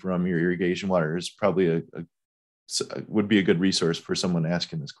getting from your irrigation water is probably would be a good resource for someone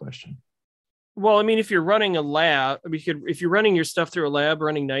asking this question. Well, I mean, if you're running a lab, if you're running your stuff through a lab,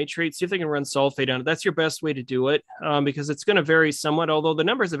 running nitrate, see if they can run sulfate on it. That's your best way to do it, because it's going to vary somewhat, although the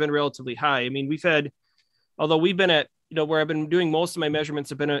numbers have been relatively high. I mean, we've been at, where I've been doing most of my measurements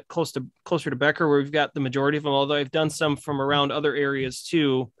have been at closer to Becker, where we've got the majority of them, although I've done some from around other areas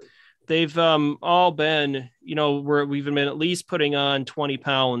too. They've all been, where we've been at least putting on 20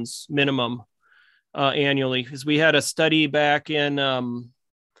 pounds minimum annually, because we had a study back in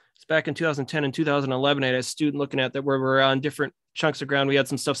 2010 and 2011. I had a student looking at that where we're on different chunks of ground. We had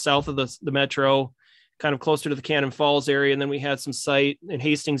some stuff south of the metro, kind of closer to the Cannon Falls area. And then we had some site in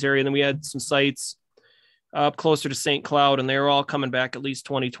Hastings area. And then we had some sites up closer to St. Cloud, and they were all coming back at least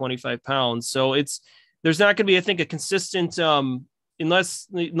 20, 25 pounds. So there's not going to be, I think, a consistent, unless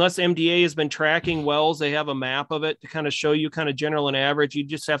MDA has been tracking wells, they have a map of it to kind of show you kind of general and average. You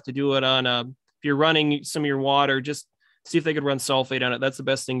just have to do it on if you're running some of your water, just see if they could run sulfate on it. That's the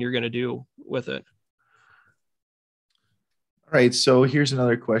best thing you're going to do with it. All right. So here's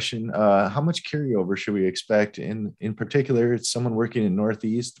another question. How much carryover should we expect? In particular, it's someone working in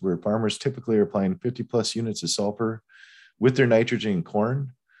Northeast where farmers typically are applying 50 plus units of sulfur with their nitrogen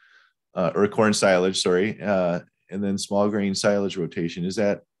corn or corn silage, sorry. And then small grain silage rotation. Is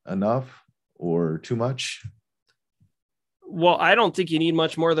that enough or too much? Well, I don't think you need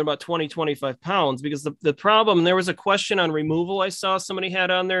much more than about 20, 25 pounds, because the problem, there was a question on removal I saw somebody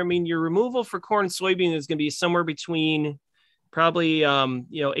had on there. I mean, your removal for corn and soybean is going to be somewhere between probably,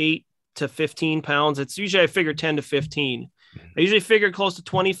 8 to 15 pounds. It's usually, I figure 10 to 15. I usually figure close to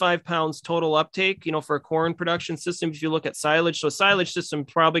 25 pounds total uptake, for a corn production system. If you look at silage, so a silage system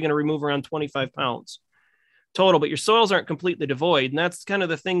probably going to remove around 25 pounds total, but your soils aren't completely devoid. And that's kind of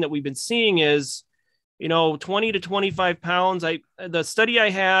the thing that we've been seeing is, 20 to 25 pounds. The study I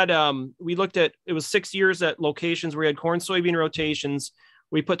had, we looked at, it was 6 years at locations where we had corn soybean rotations.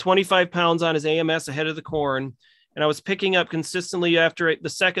 We put 25 pounds on as AMS ahead of the corn. And I was picking up consistently after the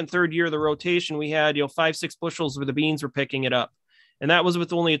second, third year of the rotation, we had, 5-6 bushels where the beans were picking it up. And that was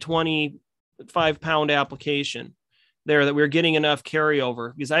with only a 25 pound application there, that we were getting enough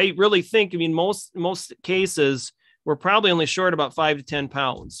carryover, because I really think, most cases we're probably only short about 5 to 10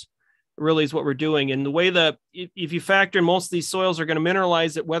 pounds really is what we're doing. And the way that if you factor in, most of these soils are going to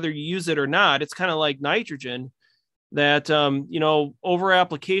mineralize it, whether you use it or not, it's kind of like nitrogen that, over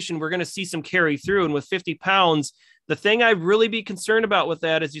application, we're going to see some carry through. And with 50 pounds, the thing I'd really be concerned about with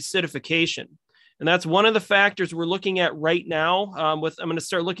that is acidification. And that's one of the factors we're looking at right now. I'm going to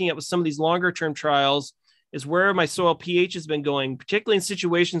start looking at with some of these longer term trials, is where my soil pH has been going, particularly in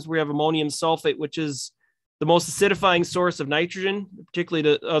situations where we have ammonium sulfate, which is the most acidifying source of nitrogen,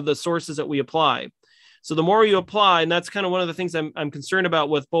 particularly of the sources that we apply. So the more you apply, and that's kind of one of the things I'm concerned about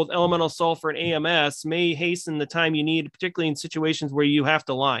with both elemental sulfur and AMS, may hasten the time you need, particularly in situations where you have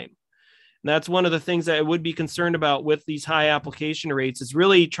to lime. And that's one of the things that I would be concerned about with these high application rates, is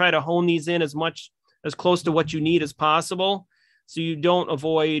really try to hone these in as close to what you need as possible, so you can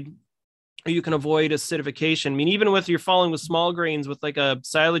avoid acidification. I mean, even with you're following with small grains with like a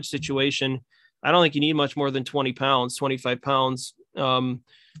silage situation, I don't think you need much more than 20 pounds, 25 pounds.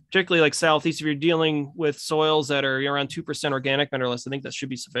 Particularly like Southeast, if you're dealing with soils that are around 2% organic matter less, I think that should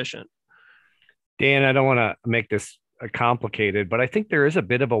be sufficient. Dan, I don't want to make this complicated, but I think there is a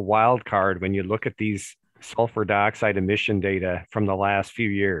bit of a wild card when you look at these sulfur dioxide emission data from the last few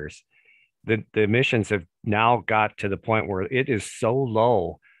years. The emissions have now got to the point where it is so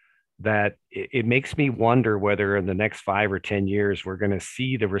low that it makes me wonder whether in the next 5 or 10 years, we're going to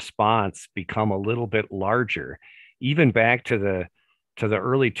see the response become a little bit larger, even back to the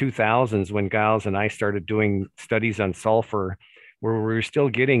early 2000s when Giles and I started doing studies on sulfur, where we were still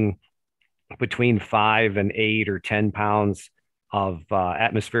getting between 5 and 8 or 10 pounds of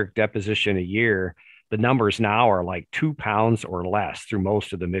atmospheric deposition a year. The numbers now are like 2 pounds or less through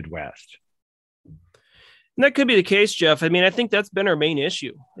most of the Midwest. And that could be the case, Jeff. I mean, I think that's been our main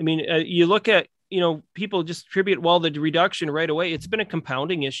issue. I mean, you look at, people just attribute, well, the reduction right away. It's been a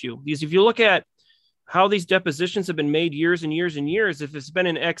compounding issue, because if you look at how these depositions have been made years and years and years, if it's been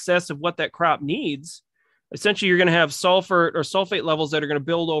in excess of what that crop needs, essentially you're going to have sulfur or sulfate levels that are going to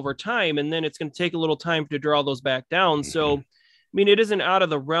build over time. And then it's going to take a little time to draw those back down. So, I mean, it isn't out of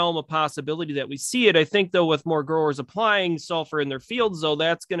the realm of possibility that we see it. I think, though, with more growers applying sulfur in their fields, though,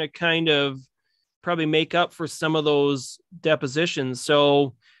 that's going to kind of probably make up for some of those depositions.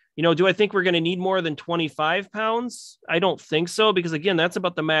 So, do I think we're going to need more than 25 pounds? I don't think so, because again, that's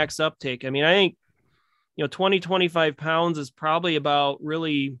about the max uptake. I mean, I think, 25 pounds is probably about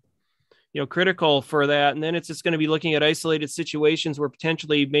really, critical for that. And then it's just going to be looking at isolated situations where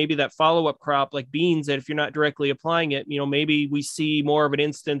potentially maybe that follow-up crop like beans, that if you're not directly applying it, maybe we see more of an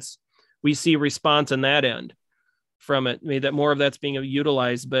instance, we see response on that end from it, maybe that more of that's being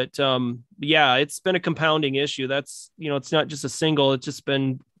utilized. But yeah, it's been a compounding issue. That's, it's not just a single, it's just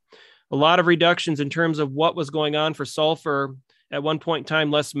been a lot of reductions in terms of what was going on for sulfur. At one point in time,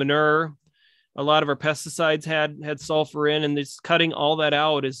 less manure. A lot of our pesticides had sulfur in, and this cutting all that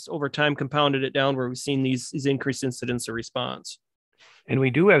out is over time compounded it down, where we've seen these increased incidents of response. And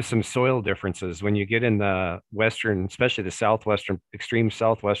we do have some soil differences when you get in the western, especially the southwestern, extreme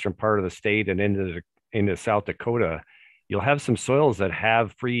southwestern part of the state and into South Dakota. You'll have some soils that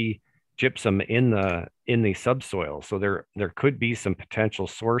have free gypsum in the subsoil. So there could be some potential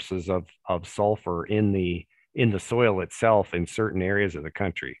sources of sulfur in the soil itself in certain areas of the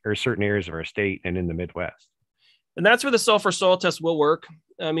country, or certain areas of our state and in the Midwest. And that's where the sulfur soil test will work.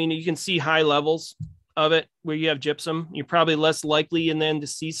 I mean, you can see high levels of it where you have gypsum. You're probably less likely and then to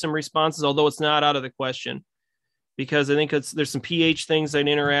see some responses, although it's not out of the question, because I think there's some pH things that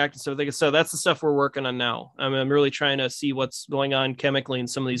interact and stuff like that. So that's the stuff we're working on now. I mean, I'm really trying to see what's going on chemically in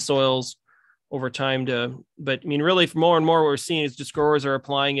some of these soils over time but I mean, really more and more what we're seeing is just growers are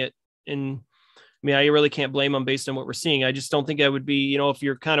applying it. And I mean, I really can't blame them based on what we're seeing. I just don't think I would be, if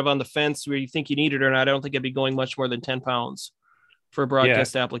you're kind of on the fence where you think you need it or not, I don't think I'd be going much more than 10 pounds for a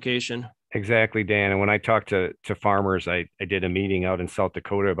broadcast application. Exactly, Dan. And when I talked to farmers, I did a meeting out in South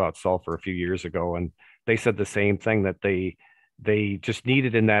Dakota about sulfur a few years ago, and they said the same thing, that they just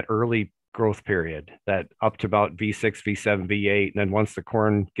needed in that early growth period, that up to about V6, V7, V8. And then once the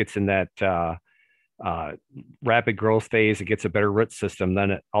corn gets in that rapid growth phase, it gets a better root system,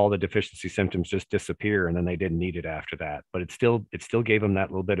 then all the deficiency symptoms just disappear, and then they didn't need it after that. But it still gave them that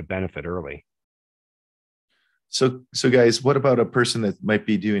little bit of benefit early. So guys, what about a person that might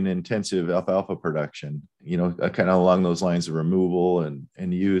be doing intensive alfalfa production, kind of along those lines of removal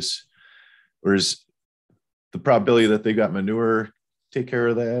and use? Or is the probability that they got manure take care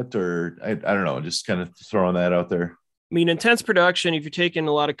of that? Or I don't know, just kind of throwing that out there. I mean, intense production, if you're taking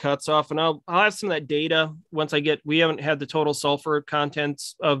a lot of cuts off, and I'll have some of that data once we haven't had the total sulfur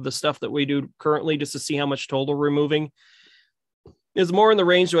contents of the stuff that we do currently, just to see how much total we're removing. Is more in the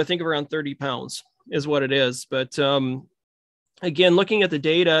range, I think, of around 30 pounds is what it is. But again, looking at the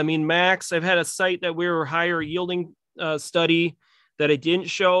data, I mean, max, I've had a site that we were higher yielding study that I didn't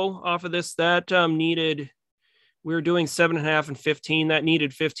show off of this, that we were doing 7.5 and 15. That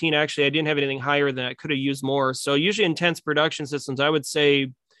needed 15. Actually, I didn't have anything higher than that. I could have used more. So usually intense production systems, I would say at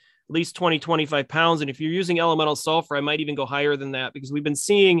least 20, 25 pounds. And if you're using elemental sulfur, I might even go higher than that, because we've been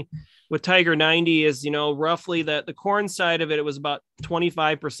seeing with Tiger 90 is, roughly that the corn side of it was about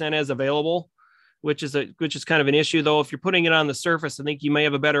 25% as available, which is kind of an issue, though. If you're putting it on the surface, I think you may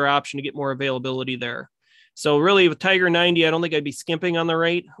have a better option to get more availability there. So really with Tiger 90, I don't think I'd be skimping on the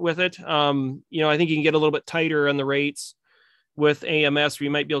rate with it. I think you can get a little bit tighter on the rates with AMS, where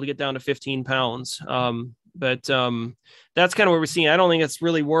you might be able to get down to 15 pounds. But that's kind of what we're seeing. I don't think it's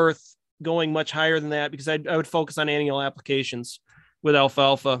really worth going much higher than that, because I would focus on annual applications with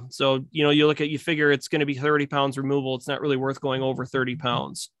alfalfa. So, you figure it's going to be 30 pounds removal. It's not really worth going over 30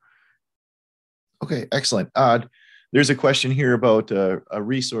 pounds. Okay, excellent. There's a question here about a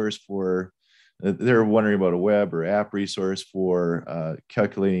resource for, they're wondering about a web or app resource for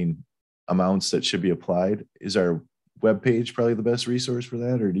calculating amounts that should be applied. Is our webpage probably the best resource for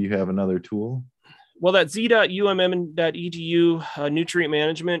that, or do you have another tool? Well, that z.umm.edu nutrient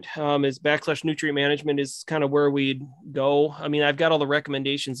management is /nutrient management is kind of where we'd go. I mean, I've got all the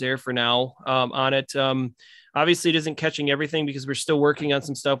recommendations there for now on it. Obviously, it isn't catching everything, because we're still working on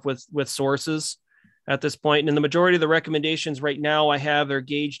some stuff with sources at this point. And the majority of the recommendations right now I have are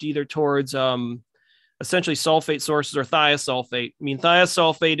gauged either towards essentially sulfate sources are thiosulfate. I mean,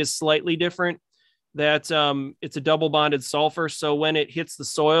 thiosulfate is slightly different. That it's a double bonded sulfur. So when it hits the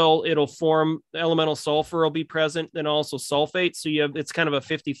soil, it'll form elemental sulfur will be present, then also sulfate. So it's kind of a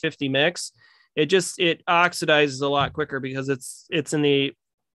 50-50 mix. It oxidizes a lot quicker because it's in the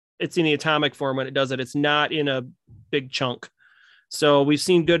atomic form when it does it. It's not in a big chunk. So we've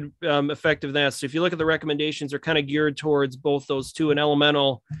seen good effect of that. So if you look at the recommendations, they're kind of geared towards both those two, and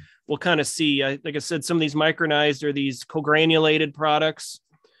elemental. We'll kind of see, like I said, some of these micronized or these co-granulated products.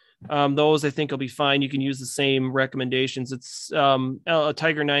 Those I think will be fine. You can use the same recommendations. It's a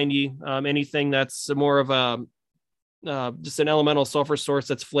Tiger 90, anything that's more of a just an elemental sulfur source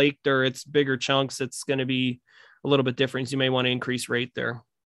that's flaked or it's bigger chunks. It's going to be a little bit different. So you may want to increase rate there.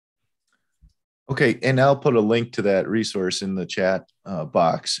 Okay, and I'll put a link to that resource in the chat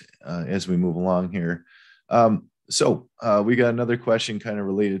box as we move along here. So we got another question kind of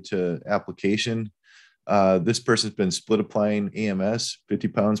related to application. This person's been split applying AMS, 50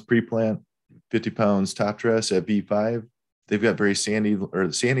 pounds pre-plant, 50 pounds top dress at V5. They've got very sandy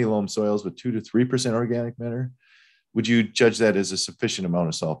loam soils with 2 to 3% organic matter. Would you judge that as a sufficient amount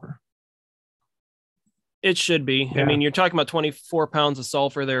of sulfur? It should be. Yeah. I mean, you're talking about 24 pounds of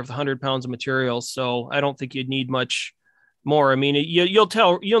sulfur there with 100 pounds of material. So I don't think you'd need much more. I mean,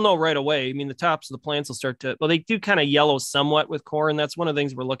 you'll know right away. I mean, the tops of the plants will start to, well, they do kind of yellow somewhat with corn. That's one of the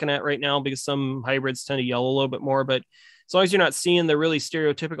things we're looking at right now because some hybrids tend to yellow a little bit more, but as long as you're not seeing the really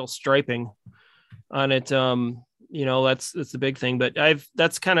stereotypical striping on it, that's the big thing. But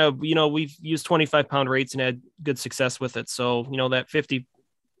that's kind of, we've used 25-pound rates and had good success with it. So, that 50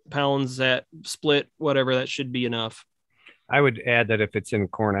 pounds that split, whatever, that should be enough. I would add that if it's in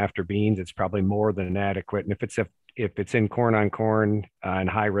corn after beans, it's probably more than adequate. And if it's in corn on corn and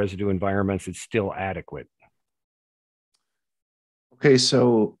high residue environments, it's still adequate. Okay,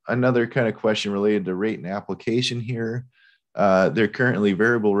 so another kind of question related to rate and application here. They're currently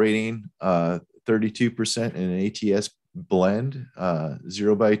variable rating 32% in an ATS blend,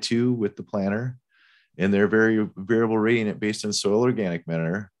 0x2 with the planter, and they're very variable rating it based on soil organic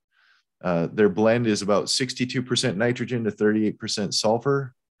matter. Their blend is about 62% nitrogen to 38%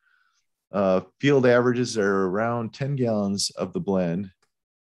 sulfur. Field averages are around 10 gallons of the blend,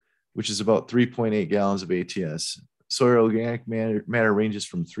 which is about 3.8 gallons of ATS. Soil organic matter ranges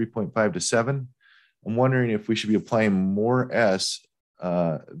from 3.5 to 7. I'm wondering if we should be applying more S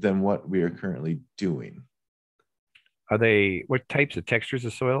than what we are currently doing. What types of textures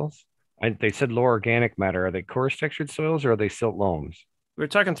of soils? They said low organic matter. Are they coarse textured soils or are they silt loams? We're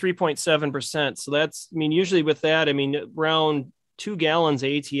talking 3.7%. So that's, usually with that, around 2 gallons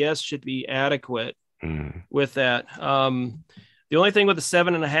ATS should be adequate with that. The only thing with the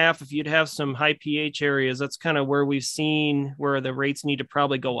 7.5, if you'd have some high pH areas, that's kind of where we've seen where the rates need to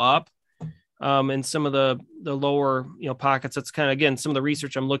probably go up. And some of the lower, pockets, that's kind of, again, some of the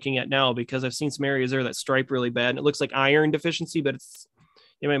research I'm looking at now, because I've seen some areas there that stripe really bad and it looks like iron deficiency, but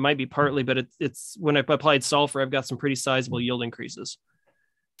it might be partly, but it's when I applied sulfur, I've got some pretty sizable yield increases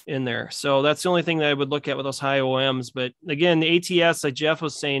in there. So that's the only thing that I would look at with those high OMs. But again, the ATS, like Jeff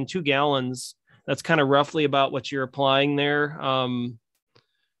was saying, 2 gallons, that's kind of roughly about what you're applying there.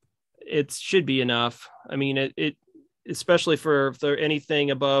 It should be enough. It especially for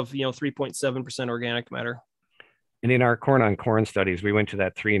anything above, 3.7% organic matter. And in our corn on corn studies, we went to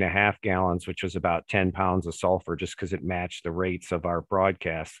that 3.5 gallons, which was about 10 pounds of sulfur, just because it matched the rates of our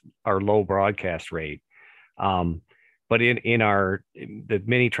low broadcast rate. But in the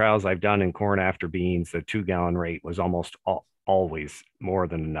many trials I've done in corn after beans, the 2 gallon rate was almost always more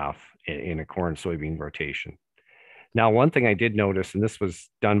than enough in a corn soybean rotation. Now, one thing I did notice, and this was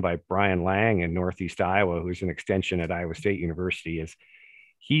done by Brian Lang in Northeast Iowa, who's an extension at Iowa State University, is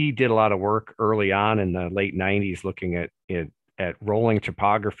he did a lot of work early on in the late 90s looking at rolling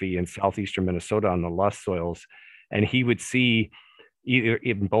topography in southeastern Minnesota on the loess soils. And he would see either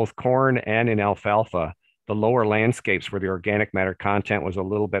in both corn and in alfalfa, the lower landscapes where the organic matter content was a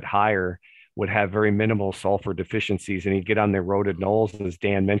little bit higher would have very minimal sulfur deficiencies. And he'd get on the eroded knolls, as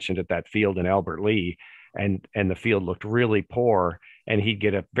Dan mentioned, at that field in Albert Lee, and the field looked really poor. And he'd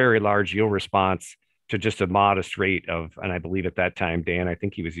get a very large yield response to just a modest rate of, and I believe at that time, Dan, I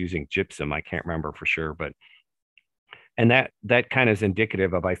think he was using gypsum. I can't remember for sure, and that kind of is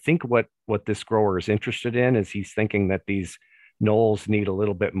indicative of, I think what this grower is interested in is he's thinking that these knolls need a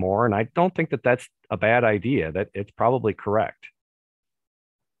little bit more. And I don't think that that's a bad idea, that it's probably correct.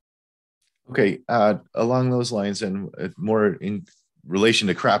 Okay. Along those lines, and more in relation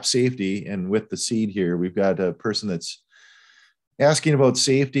to crop safety and with the seed here, we've got a person that's asking about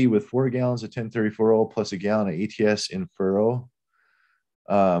safety with 4 gallons of 1034 plus a gallon of ATS in furrow.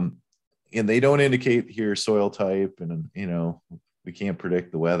 and they don't indicate here soil type, and we can't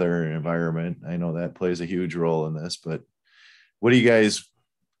predict the weather and environment. I know that plays a huge role in this, but what do you guys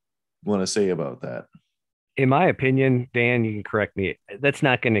want to say about that? In my opinion, Dan, you can correct me, that's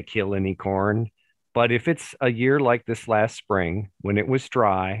not going to kill any corn. But if it's a year like this last spring when it was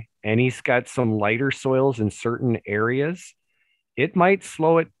dry and he's got some lighter soils in certain areas, it might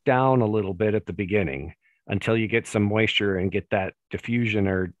slow it down a little bit at the beginning until you get some moisture and get that diffusion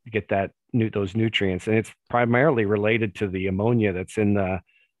or get those nutrients. And it's primarily related to the ammonia that's in the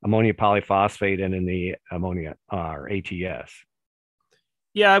ammonia polyphosphate and in the ammonia or ATS.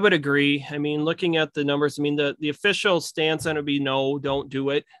 Yeah, I would agree. I mean, looking at the numbers, I mean, the official stance on it would be no, don't do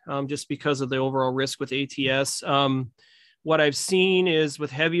it, just because of the overall risk with ATS. What I've seen is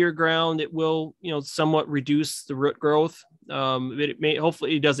with heavier ground, it will, somewhat reduce the root growth.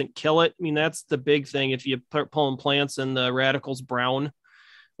 Hopefully it doesn't kill it. I mean, that's the big thing. If you pulling plants and the radicals brown,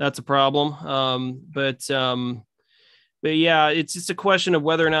 that's a problem. But yeah, it's just a question of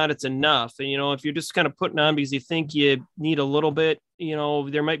whether or not it's enough. And, if you're just kind of putting on because you think you need a little bit,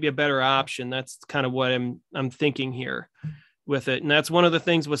 there might be a better option. That's kind of what I'm thinking here with it. And that's one of the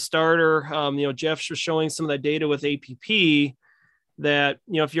things with starter. Jeff was showing some of that data with APP that,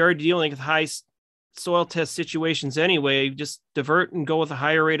 if you're already dealing with high soil test situations anyway, just divert and go with a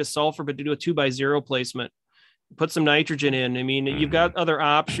higher rate of sulfur, but do a 2x0 placement, put some nitrogen in. I mean, you've got other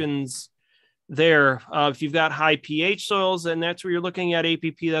options there. If you've got high pH soils and that's where you're looking at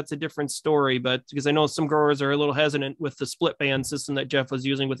APP, that's a different story. But because I know some growers are a little hesitant with the split band system that Jeff was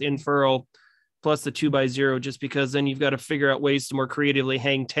using with in-furrow plus the 2x0, just because then you've got to figure out ways to more creatively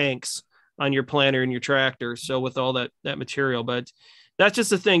hang tanks on your planter and your tractor. So with all that material, but that's just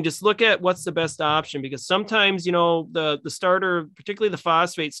the thing. Just look at what's the best option, because sometimes, the starter, particularly the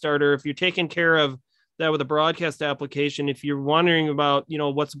phosphate starter, if you're taking care of that with a broadcast application, if you're wondering about,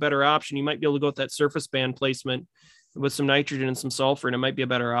 what's a better option, you might be able to go with that surface band placement with some nitrogen and some sulfur, and it might be a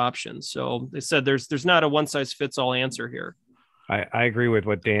better option. So they said there's not a one size fits all answer here. I agree with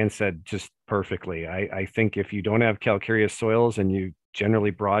what Dan said just perfectly. I think if you don't have calcareous soils and you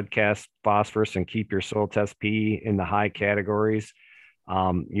generally broadcast phosphorus and keep your soil test P in the high categories,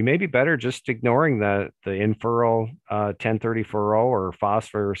 you may be better just ignoring the in-furrow 1030 furrow or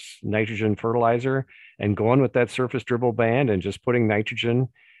phosphorus nitrogen fertilizer and going with that surface dribble band and just putting nitrogen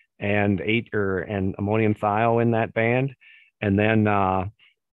and ammonium thiol in that band. And then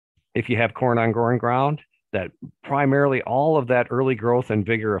if you have corn on growing ground, that primarily all of that early growth and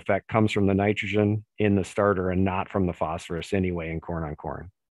vigor effect comes from the nitrogen in the starter and not from the phosphorus anyway in corn on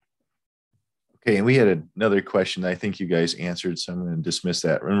corn. Okay, and we had another question that I think you guys answered, so I'm going to dismiss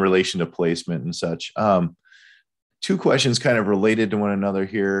that in relation to placement and such. Two questions kind of related to one another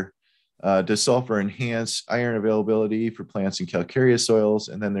here. Does sulfur enhance iron availability for plants in calcareous soils?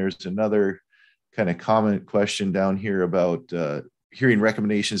 And then there's another kind of comment question down here about hearing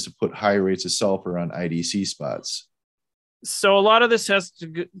recommendations to put high rates of sulfur on IDC spots. So a lot of this has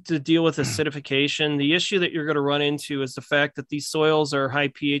to deal with acidification. The issue that you're going to run into is the fact that these soils are high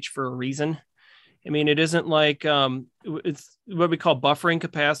pH for a reason. I mean, it isn't like it's what we call buffering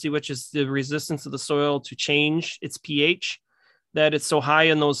capacity, which is the resistance of the soil to change its pH, that it's so high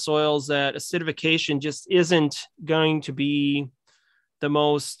in those soils that acidification just isn't going to be the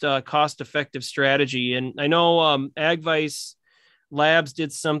most cost-effective strategy. And I know Agvice Labs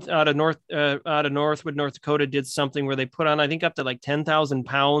did something out of Northwood, North Dakota, did something where they put on, I think, up to like 10,000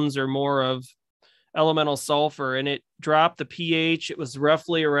 pounds or more of elemental sulfur, and it dropped the pH. It was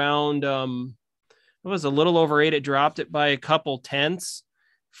roughly around, it was a little over 8. It dropped it by a couple tenths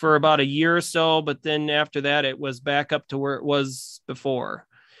for about a year or so. But then after that, it was back up to where it was before.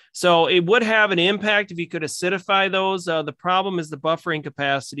 So it would have an impact if you could acidify those. The problem is the buffering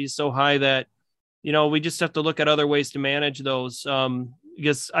capacity is so high that, we just have to look at other ways to manage those.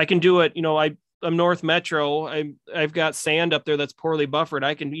 Because I can do it, I'm North Metro. I've got sand up there that's poorly buffered.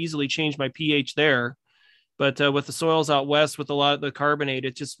 I can easily change my pH there. But with the soils out west with a lot of the carbonate,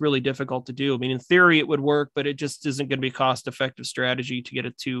 it's just really difficult to do. I mean, in theory, it would work, but it just isn't going to be a cost-effective strategy to get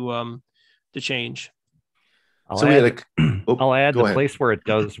it to change. I'll add the place where it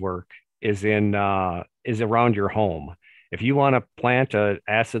does work is around your home. If you want to plant an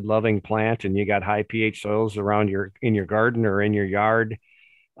acid-loving plant and you got high pH soils in your garden or in your yard,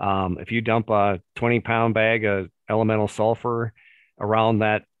 if you dump a 20-pound bag of elemental sulfur around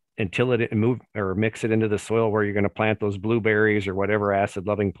that until it mix it into the soil where you're going to plant those blueberries or whatever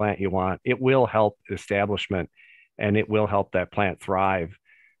acid-loving plant you want, it will help establishment and it will help that plant thrive.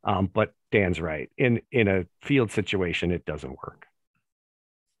 But Dan's right. In a field situation, it doesn't work.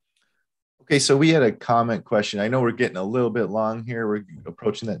 Okay, so we had a comment question. I know we're getting a little bit long here. We're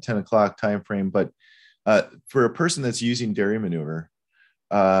approaching that 10 o'clock time frame, but for a person that's using dairy manure,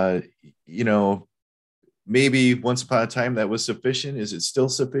 uh, you know, maybe once upon a time that was sufficient. Is it still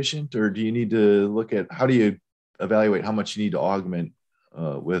sufficient, or do you need to look at how do you evaluate how much you need to augment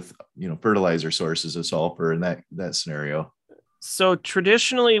with fertilizer sources of sulfur in that scenario? So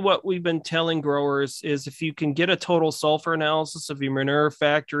traditionally, what we've been telling growers is if you can get a total sulfur analysis of your manure,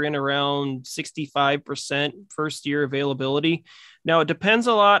 factor in around 65% first year availability. Now, it depends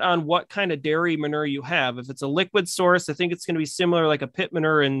a lot on what kind of dairy manure you have. If it's a liquid source, I think it's going to be similar like a pit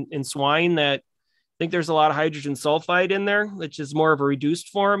manure in swine that I think there's a lot of hydrogen sulfide in there, which is more of a reduced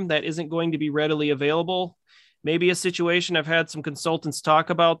form that isn't going to be readily available. Maybe a situation I've had some consultants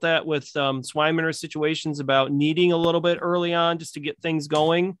talk about that with swine manure situations about needing a little bit early on just to get things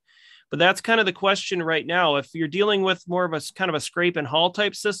going. But that's kind of the question right now. If you're dealing with more of a kind of a scrape and haul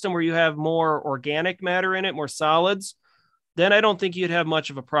type system where you have more organic matter in it, more solids, then I don't think you'd have much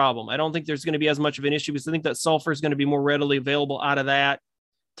of a problem. I don't think there's going to be as much of an issue because I think that sulfur is going to be more readily available out of that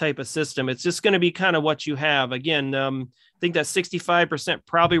type of system. It's just going to be kind of what you have. Again, I think that 65%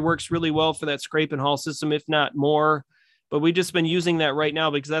 probably works really well for that scrape and haul system, if not more. But we've just been using that right now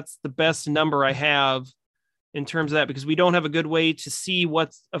because that's the best number I have in terms of that, because we don't have a good way to see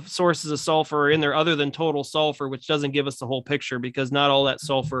what sources of sulfur are in there other than total sulfur, which doesn't give us the whole picture because not all that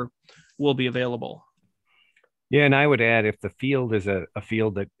sulfur will be available. Yeah, and I would add if the field is a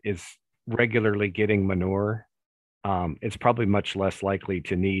field that is regularly getting manure, it's probably much less likely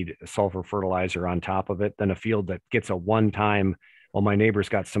to need sulfur fertilizer on top of it than a field that gets a one-time, well, my neighbor's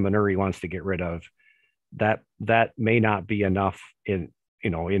got some manure he wants to get rid of. That may not be enough in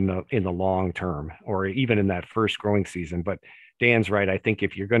the long term or even in that first growing season. But Dan's right. I think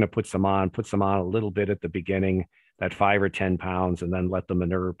if you're going to put some on a little bit at the beginning, that 5 or 10 pounds, and then let the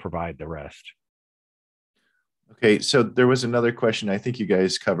manure provide the rest. Okay, so there was another question. I think you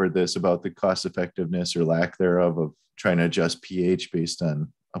guys covered this about the cost effectiveness or lack thereof of trying to adjust pH based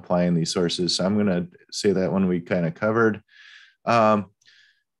on applying these sources. So I'm going to say that one we kind of covered. So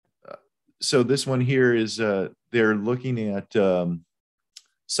this one here is they're looking at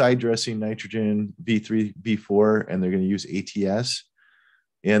side dressing nitrogen V3, V4, and they're going to use ATS.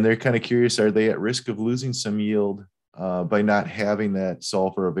 And they're kind of curious, are they at risk of losing some yield by not having that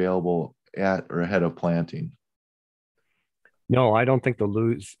sulfur available at or ahead of planting? No, I don't think they'll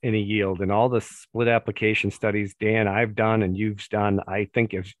lose any yield. And all the split application studies, Dan, I've done and you've done, I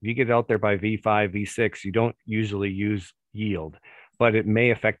think if you get out there by V5, V6, you don't usually use yield, but it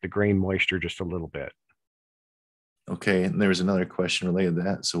may affect the grain moisture just a little bit. Okay, and there was another question related to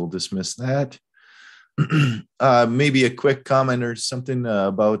that, so we'll dismiss that. Maybe a quick comment or something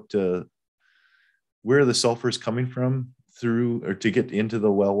about where the sulfur is coming from through or to get into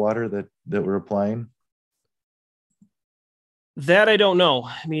the well water that we're applying. That I don't know.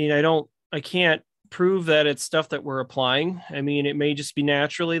 I mean, I can't prove that it's stuff that we're applying. I mean, it may just be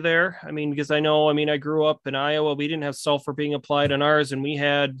naturally there. I mean, because I grew up in Iowa. We didn't have sulfur being applied on ours, and we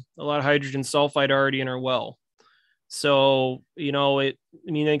had a lot of hydrogen sulfide already in our well. So, I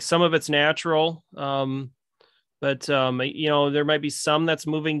think some of it's natural. But there might be some that's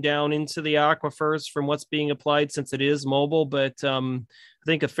moving down into the aquifers from what's being applied since it is mobile. But I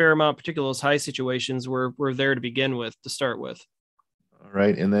think a fair amount, particularly those high situations, were there to begin with, to start with. All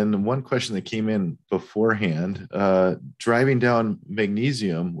right. And then one question that came in beforehand, driving down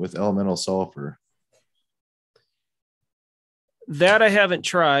magnesium with elemental sulfur. That I haven't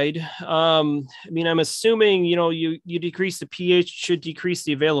tried. I'm assuming, you decrease the pH should decrease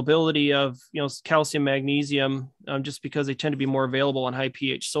the availability of, calcium, magnesium, just because they tend to be more available on high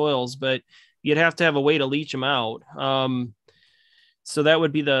pH soils, but you'd have to have a way to leach them out. So that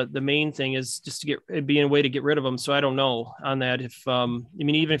would be the main thing, is just it'd be a way to get rid of them. So I don't know on that. If,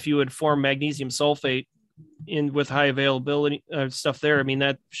 even if you would form magnesium sulfate in with high availability stuff there,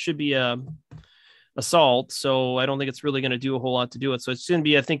 that should be a salt. So I don't think it's really going to do a whole lot to do it. So it's going to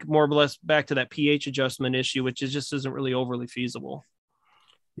be, I think, more or less back to that pH adjustment issue, which just isn't really overly feasible.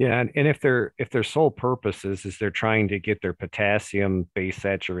 Yeah, and if their sole purpose is they're trying to get their potassium base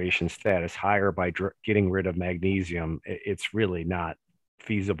saturation status higher by getting rid of magnesium, it's really not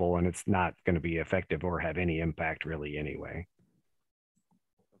feasible, and it's not going to be effective or have any impact really anyway.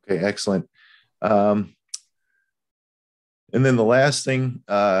 Okay, excellent. And then the last thing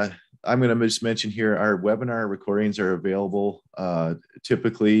I'm going to just mention here, our webinar recordings are available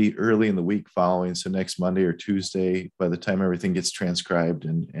typically early in the week following. So next Monday or Tuesday, by the time everything gets transcribed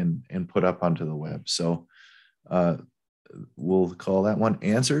and put up onto the web. So we'll call that one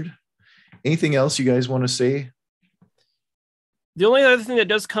answered. Anything else you guys want to say? The only other thing that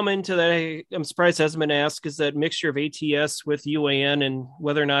does come into that I'm surprised hasn't been asked is that mixture of ATS with UAN and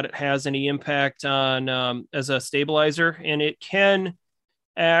whether or not it has any impact on as a stabilizer. And it can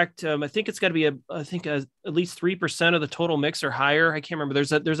act. I think it's got to be at least 3% of the total mix or higher. I can't remember.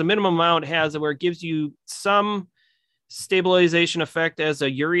 There's a minimum amount it has where it gives you some stabilization effect as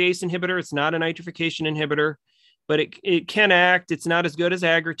a urease inhibitor. It's not a nitrification inhibitor, but it can act. It's not as good as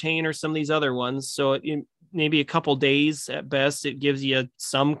agrotane or some of these other ones. So it maybe a couple days at best, it gives you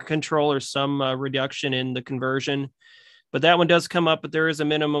some control or some reduction in the conversion. But that one does come up, but there is a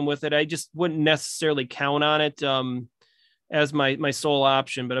minimum with it. I just wouldn't necessarily count on it as my sole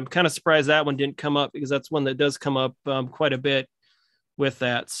option, but I'm kind of surprised that one didn't come up because that's one that does come up quite a bit with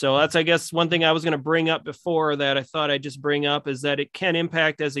that. So that's, I guess, one thing I was going to bring up before that I thought I'd just bring up is that it can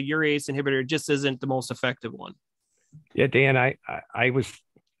impact as a urease inhibitor. It just isn't the most effective one. Yeah, Dan, I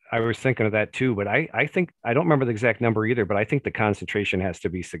was thinking of that too, but I think I don't remember the exact number either, but I think the concentration has to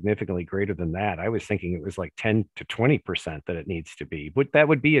be significantly greater than that. I was thinking it was like 10 to 20% that it needs to be, but that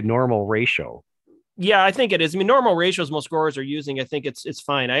would be a normal ratio. Yeah, I think it is. I mean, normal ratios most growers are using. I think it's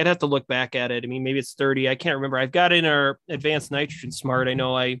fine. I'd have to look back at it. I mean, maybe it's 30. I can't remember. I've got in our advanced nitrogen smart. I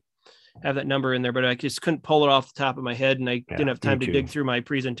know I have that number in there, but I just couldn't pull it off the top of my head, and I didn't have time to dig through my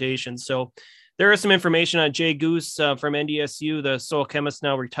presentation. So there is some information on Jay Goose from NDSU, the soil chemist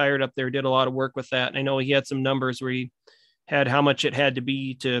now retired up there, did a lot of work with that. And I know he had some numbers where he had how much it had to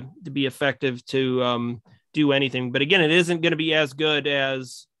be effective to do anything. But again, it isn't going to be as good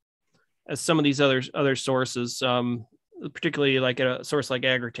as some of these other sources, particularly like a source like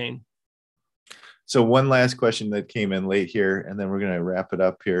agrotane. So one last question that came in late here, and then we're going to wrap it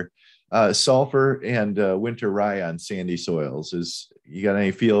up here. Sulfur and winter rye on sandy soils. You got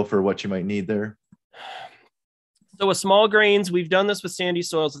any feel for what you might need there? So with small grains, we've done this with sandy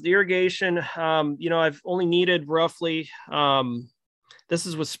soils. With irrigation, I've only needed roughly, this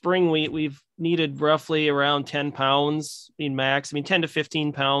is with spring wheat, we've needed roughly around 10 pounds, max. 10 to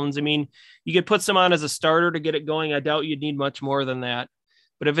 15 pounds. You could put some on as a starter to get it going. I doubt you'd need much more than that.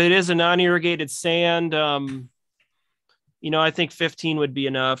 But if it is a non-irrigated sand, I think 15 would be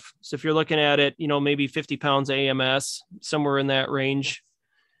enough. So if you're looking at it, maybe 50 pounds AMS, somewhere in that range,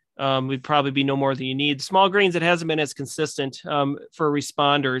 would probably be no more than you need. Small grains, it hasn't been as consistent for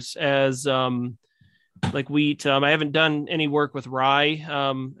responders as like wheat. I haven't done any work with rye.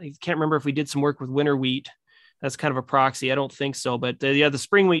 I can't remember if we did some work with winter wheat. That's kind of a proxy. I don't think so. But the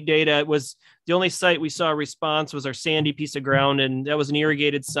spring wheat data, it was the only site we saw a response was our sandy piece of ground. And that was an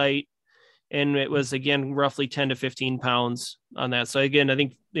irrigated site. And it was, again, roughly 10 to 15 pounds on that. So again, I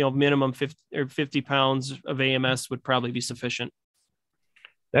think, minimum 50 pounds of AMS would probably be sufficient.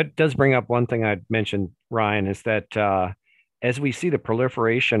 That does bring up one thing I'd mentioned, Ryan, is that as we see the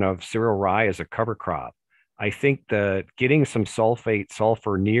proliferation of cereal rye as a cover crop, I think that getting some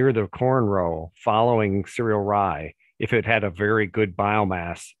sulfur near the corn row following cereal rye, if it had a very good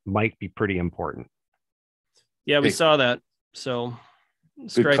biomass, might be pretty important. Yeah, we saw that. So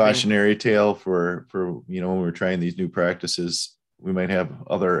good cautionary tale for when we're trying these new practices, we might have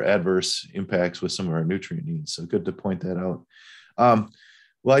other adverse impacts with some of our nutrient needs. So good to point that out.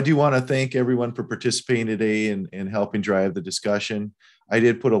 Well, I do want to thank everyone for participating today and helping drive the discussion. I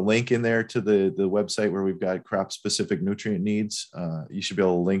did put a link in there to the website where we've got crop specific nutrient needs. You should be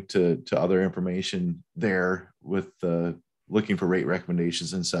able to link to other information there with looking for rate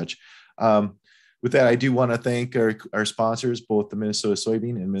recommendations and such. With that, I do want to thank our sponsors, both the Minnesota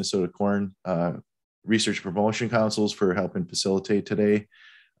Soybean and Minnesota Corn Research Promotion Councils, for helping facilitate today.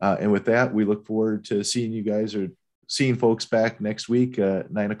 And with that, we look forward to seeing you guys or seeing folks back next week at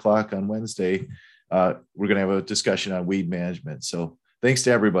 9:00 on Wednesday. We're going to have a discussion on weed management. So thanks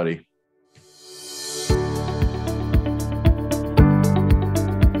to everybody.